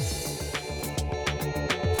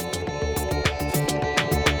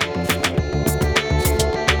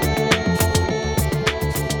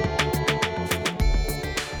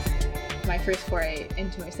 My first foray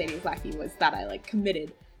into Mercedes Lackey was that I, like,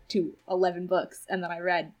 committed to 11 books, and then I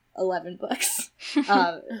read 11 books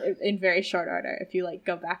in very short order. If you, like,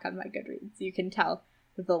 go back on my Goodreads, you can tell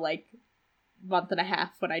the, like, month and a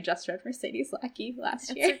half when I just read Mercedes Lackey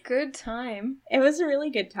last year. It's a good time. It was a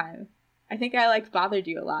really good time. I think I, like, bothered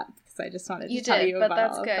you a lot because I just wanted to tell you about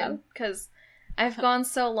all of them. You did, but that's good, because I've gone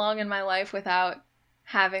so long in my life without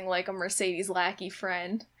having, like, a Mercedes Lackey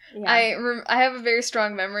friend. Yeah. I have a very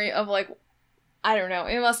strong memory of, like, I don't know,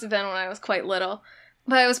 it must have been when I was quite little,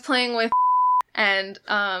 but I was playing with and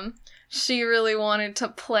she really wanted to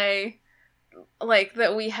play, like,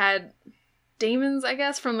 that we had daemons, I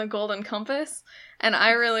guess, from the Golden Compass, and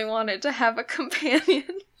I really wanted to have a companion.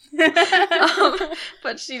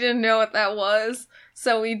 But she didn't know what that was,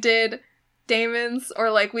 so we did daemons,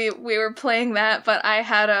 or, like, we were playing that, but I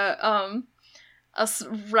had a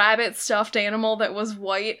rabbit stuffed animal that was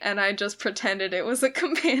white, and I just pretended it was a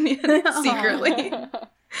companion secretly.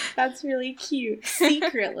 That's really cute.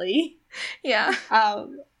 Secretly. Yeah.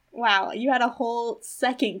 Wow, you had a whole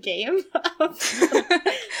second game of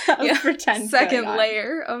pretend. Second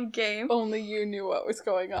layer of game. Only you knew what was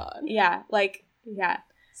going on. Yeah, like, yeah.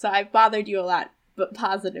 So I bothered you a lot, but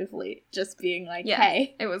positively, just being like,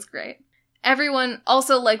 hey. It was great. Everyone,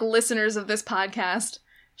 also, like, listeners of this podcast,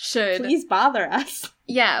 should... Please bother us.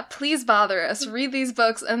 Yeah, please bother us. Read these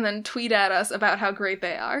books and then tweet at us about how great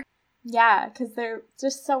they are. Yeah, because they're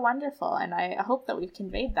just so wonderful, and I hope that we've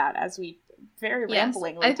conveyed that as we very Yes,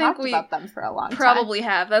 ramblingly I think talked we about them for a long time. Probably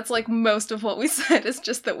have. That's like most of what we said is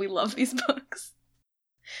just that we love these books.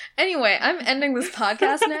 Anyway, I'm ending this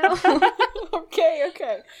podcast now. Okay.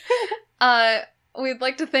 We'd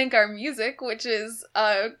like to thank our music, which is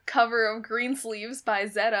a cover of Greensleeves by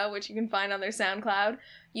Zetta, which you can find on their SoundCloud.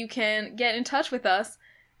 You can get in touch with us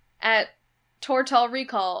at Tortal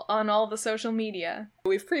Recall on all the social media.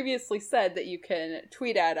 We've previously said that you can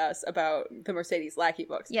tweet at us about the Mercedes Lackey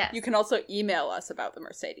books. Yes. You can also email us about the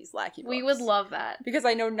Mercedes Lackey books. We would love that. Because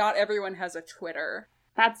I know not everyone has a Twitter.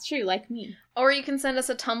 That's true, like me. Or you can send us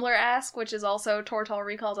a Tumblr ask, which is also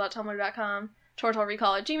tortalrecall.tumblr.com,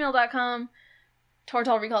 tortalrecall@gmail.com,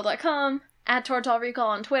 tortalrecall.com, at tortalrecall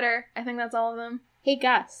on Twitter. I think that's all of them. Hey,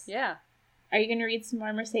 Gus. Yeah. Are you going to read some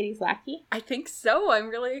more Mercedes Lackey? I think so. I'm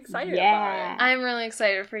really excited about it. I'm really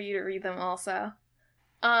excited for you to read them also.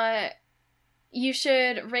 You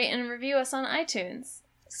should rate and review us on iTunes.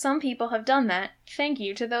 Some people have done that. Thank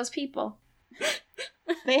you to those people.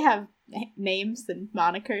 They have names and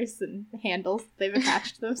monikers and handles they've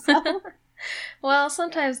attached to themselves. Well,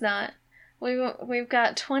 sometimes not. We've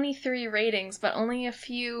got 23 ratings, but only a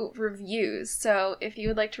few reviews. So if you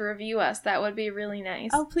would like to review us, that would be really nice.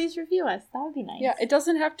 Oh, please review us. That would be nice. Yeah, it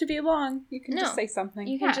doesn't have to be long. You can just say something.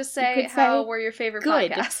 You can just say how we're your favorite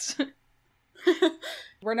podcast.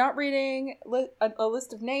 We're not reading a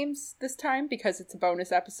list of names this time because it's a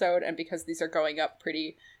bonus episode and because these are going up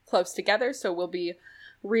pretty close together. So we'll be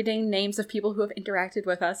reading names of people who have interacted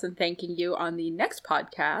with us and thanking you on the next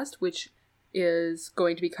podcast, which is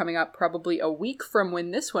going to be coming up probably a week from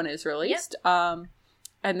when this one is released. Yep.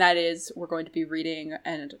 And that is, we're going to be reading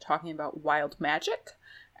and talking about Wild Magic.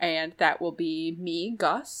 And that will be me,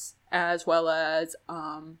 Gus, as well as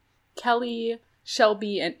Kelly,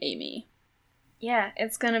 Shelby, and Amy. Yeah,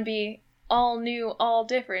 it's going to be all new, all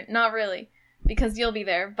different. Not really, because you'll be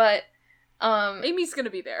there, but Amy's going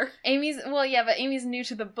to be there. But Amy's new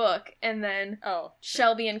to the book, and then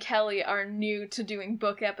Shelby and Kelly are new to doing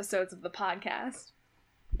book episodes of the podcast.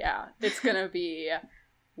 Yeah, it's going to be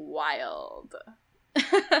wild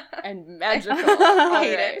and magical. I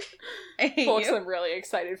hate it. I hate Folks, you. I'm really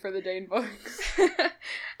excited for the Dane books.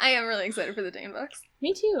 I am really excited for the Dane books.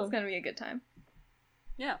 Me too. It's going to be a good time.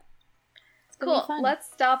 Yeah. Cool.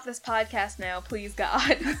 Let's stop this podcast now, please,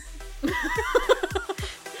 God.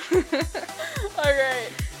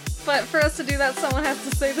 Alright. But for us to do that, someone has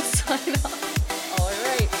to say the sign off.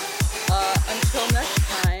 Alright. Until next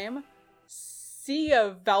time, see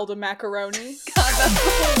ya, Valdemacaroni. God, that's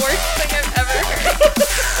the worst thing I've ever heard.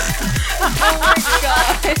 Oh my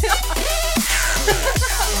god.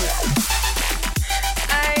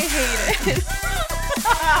 I hate it.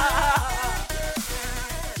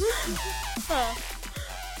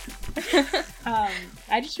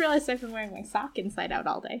 I just realized I've been wearing my sock inside out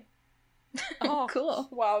all day. Oh, cool.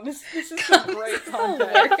 Wow, this is some great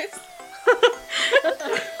content.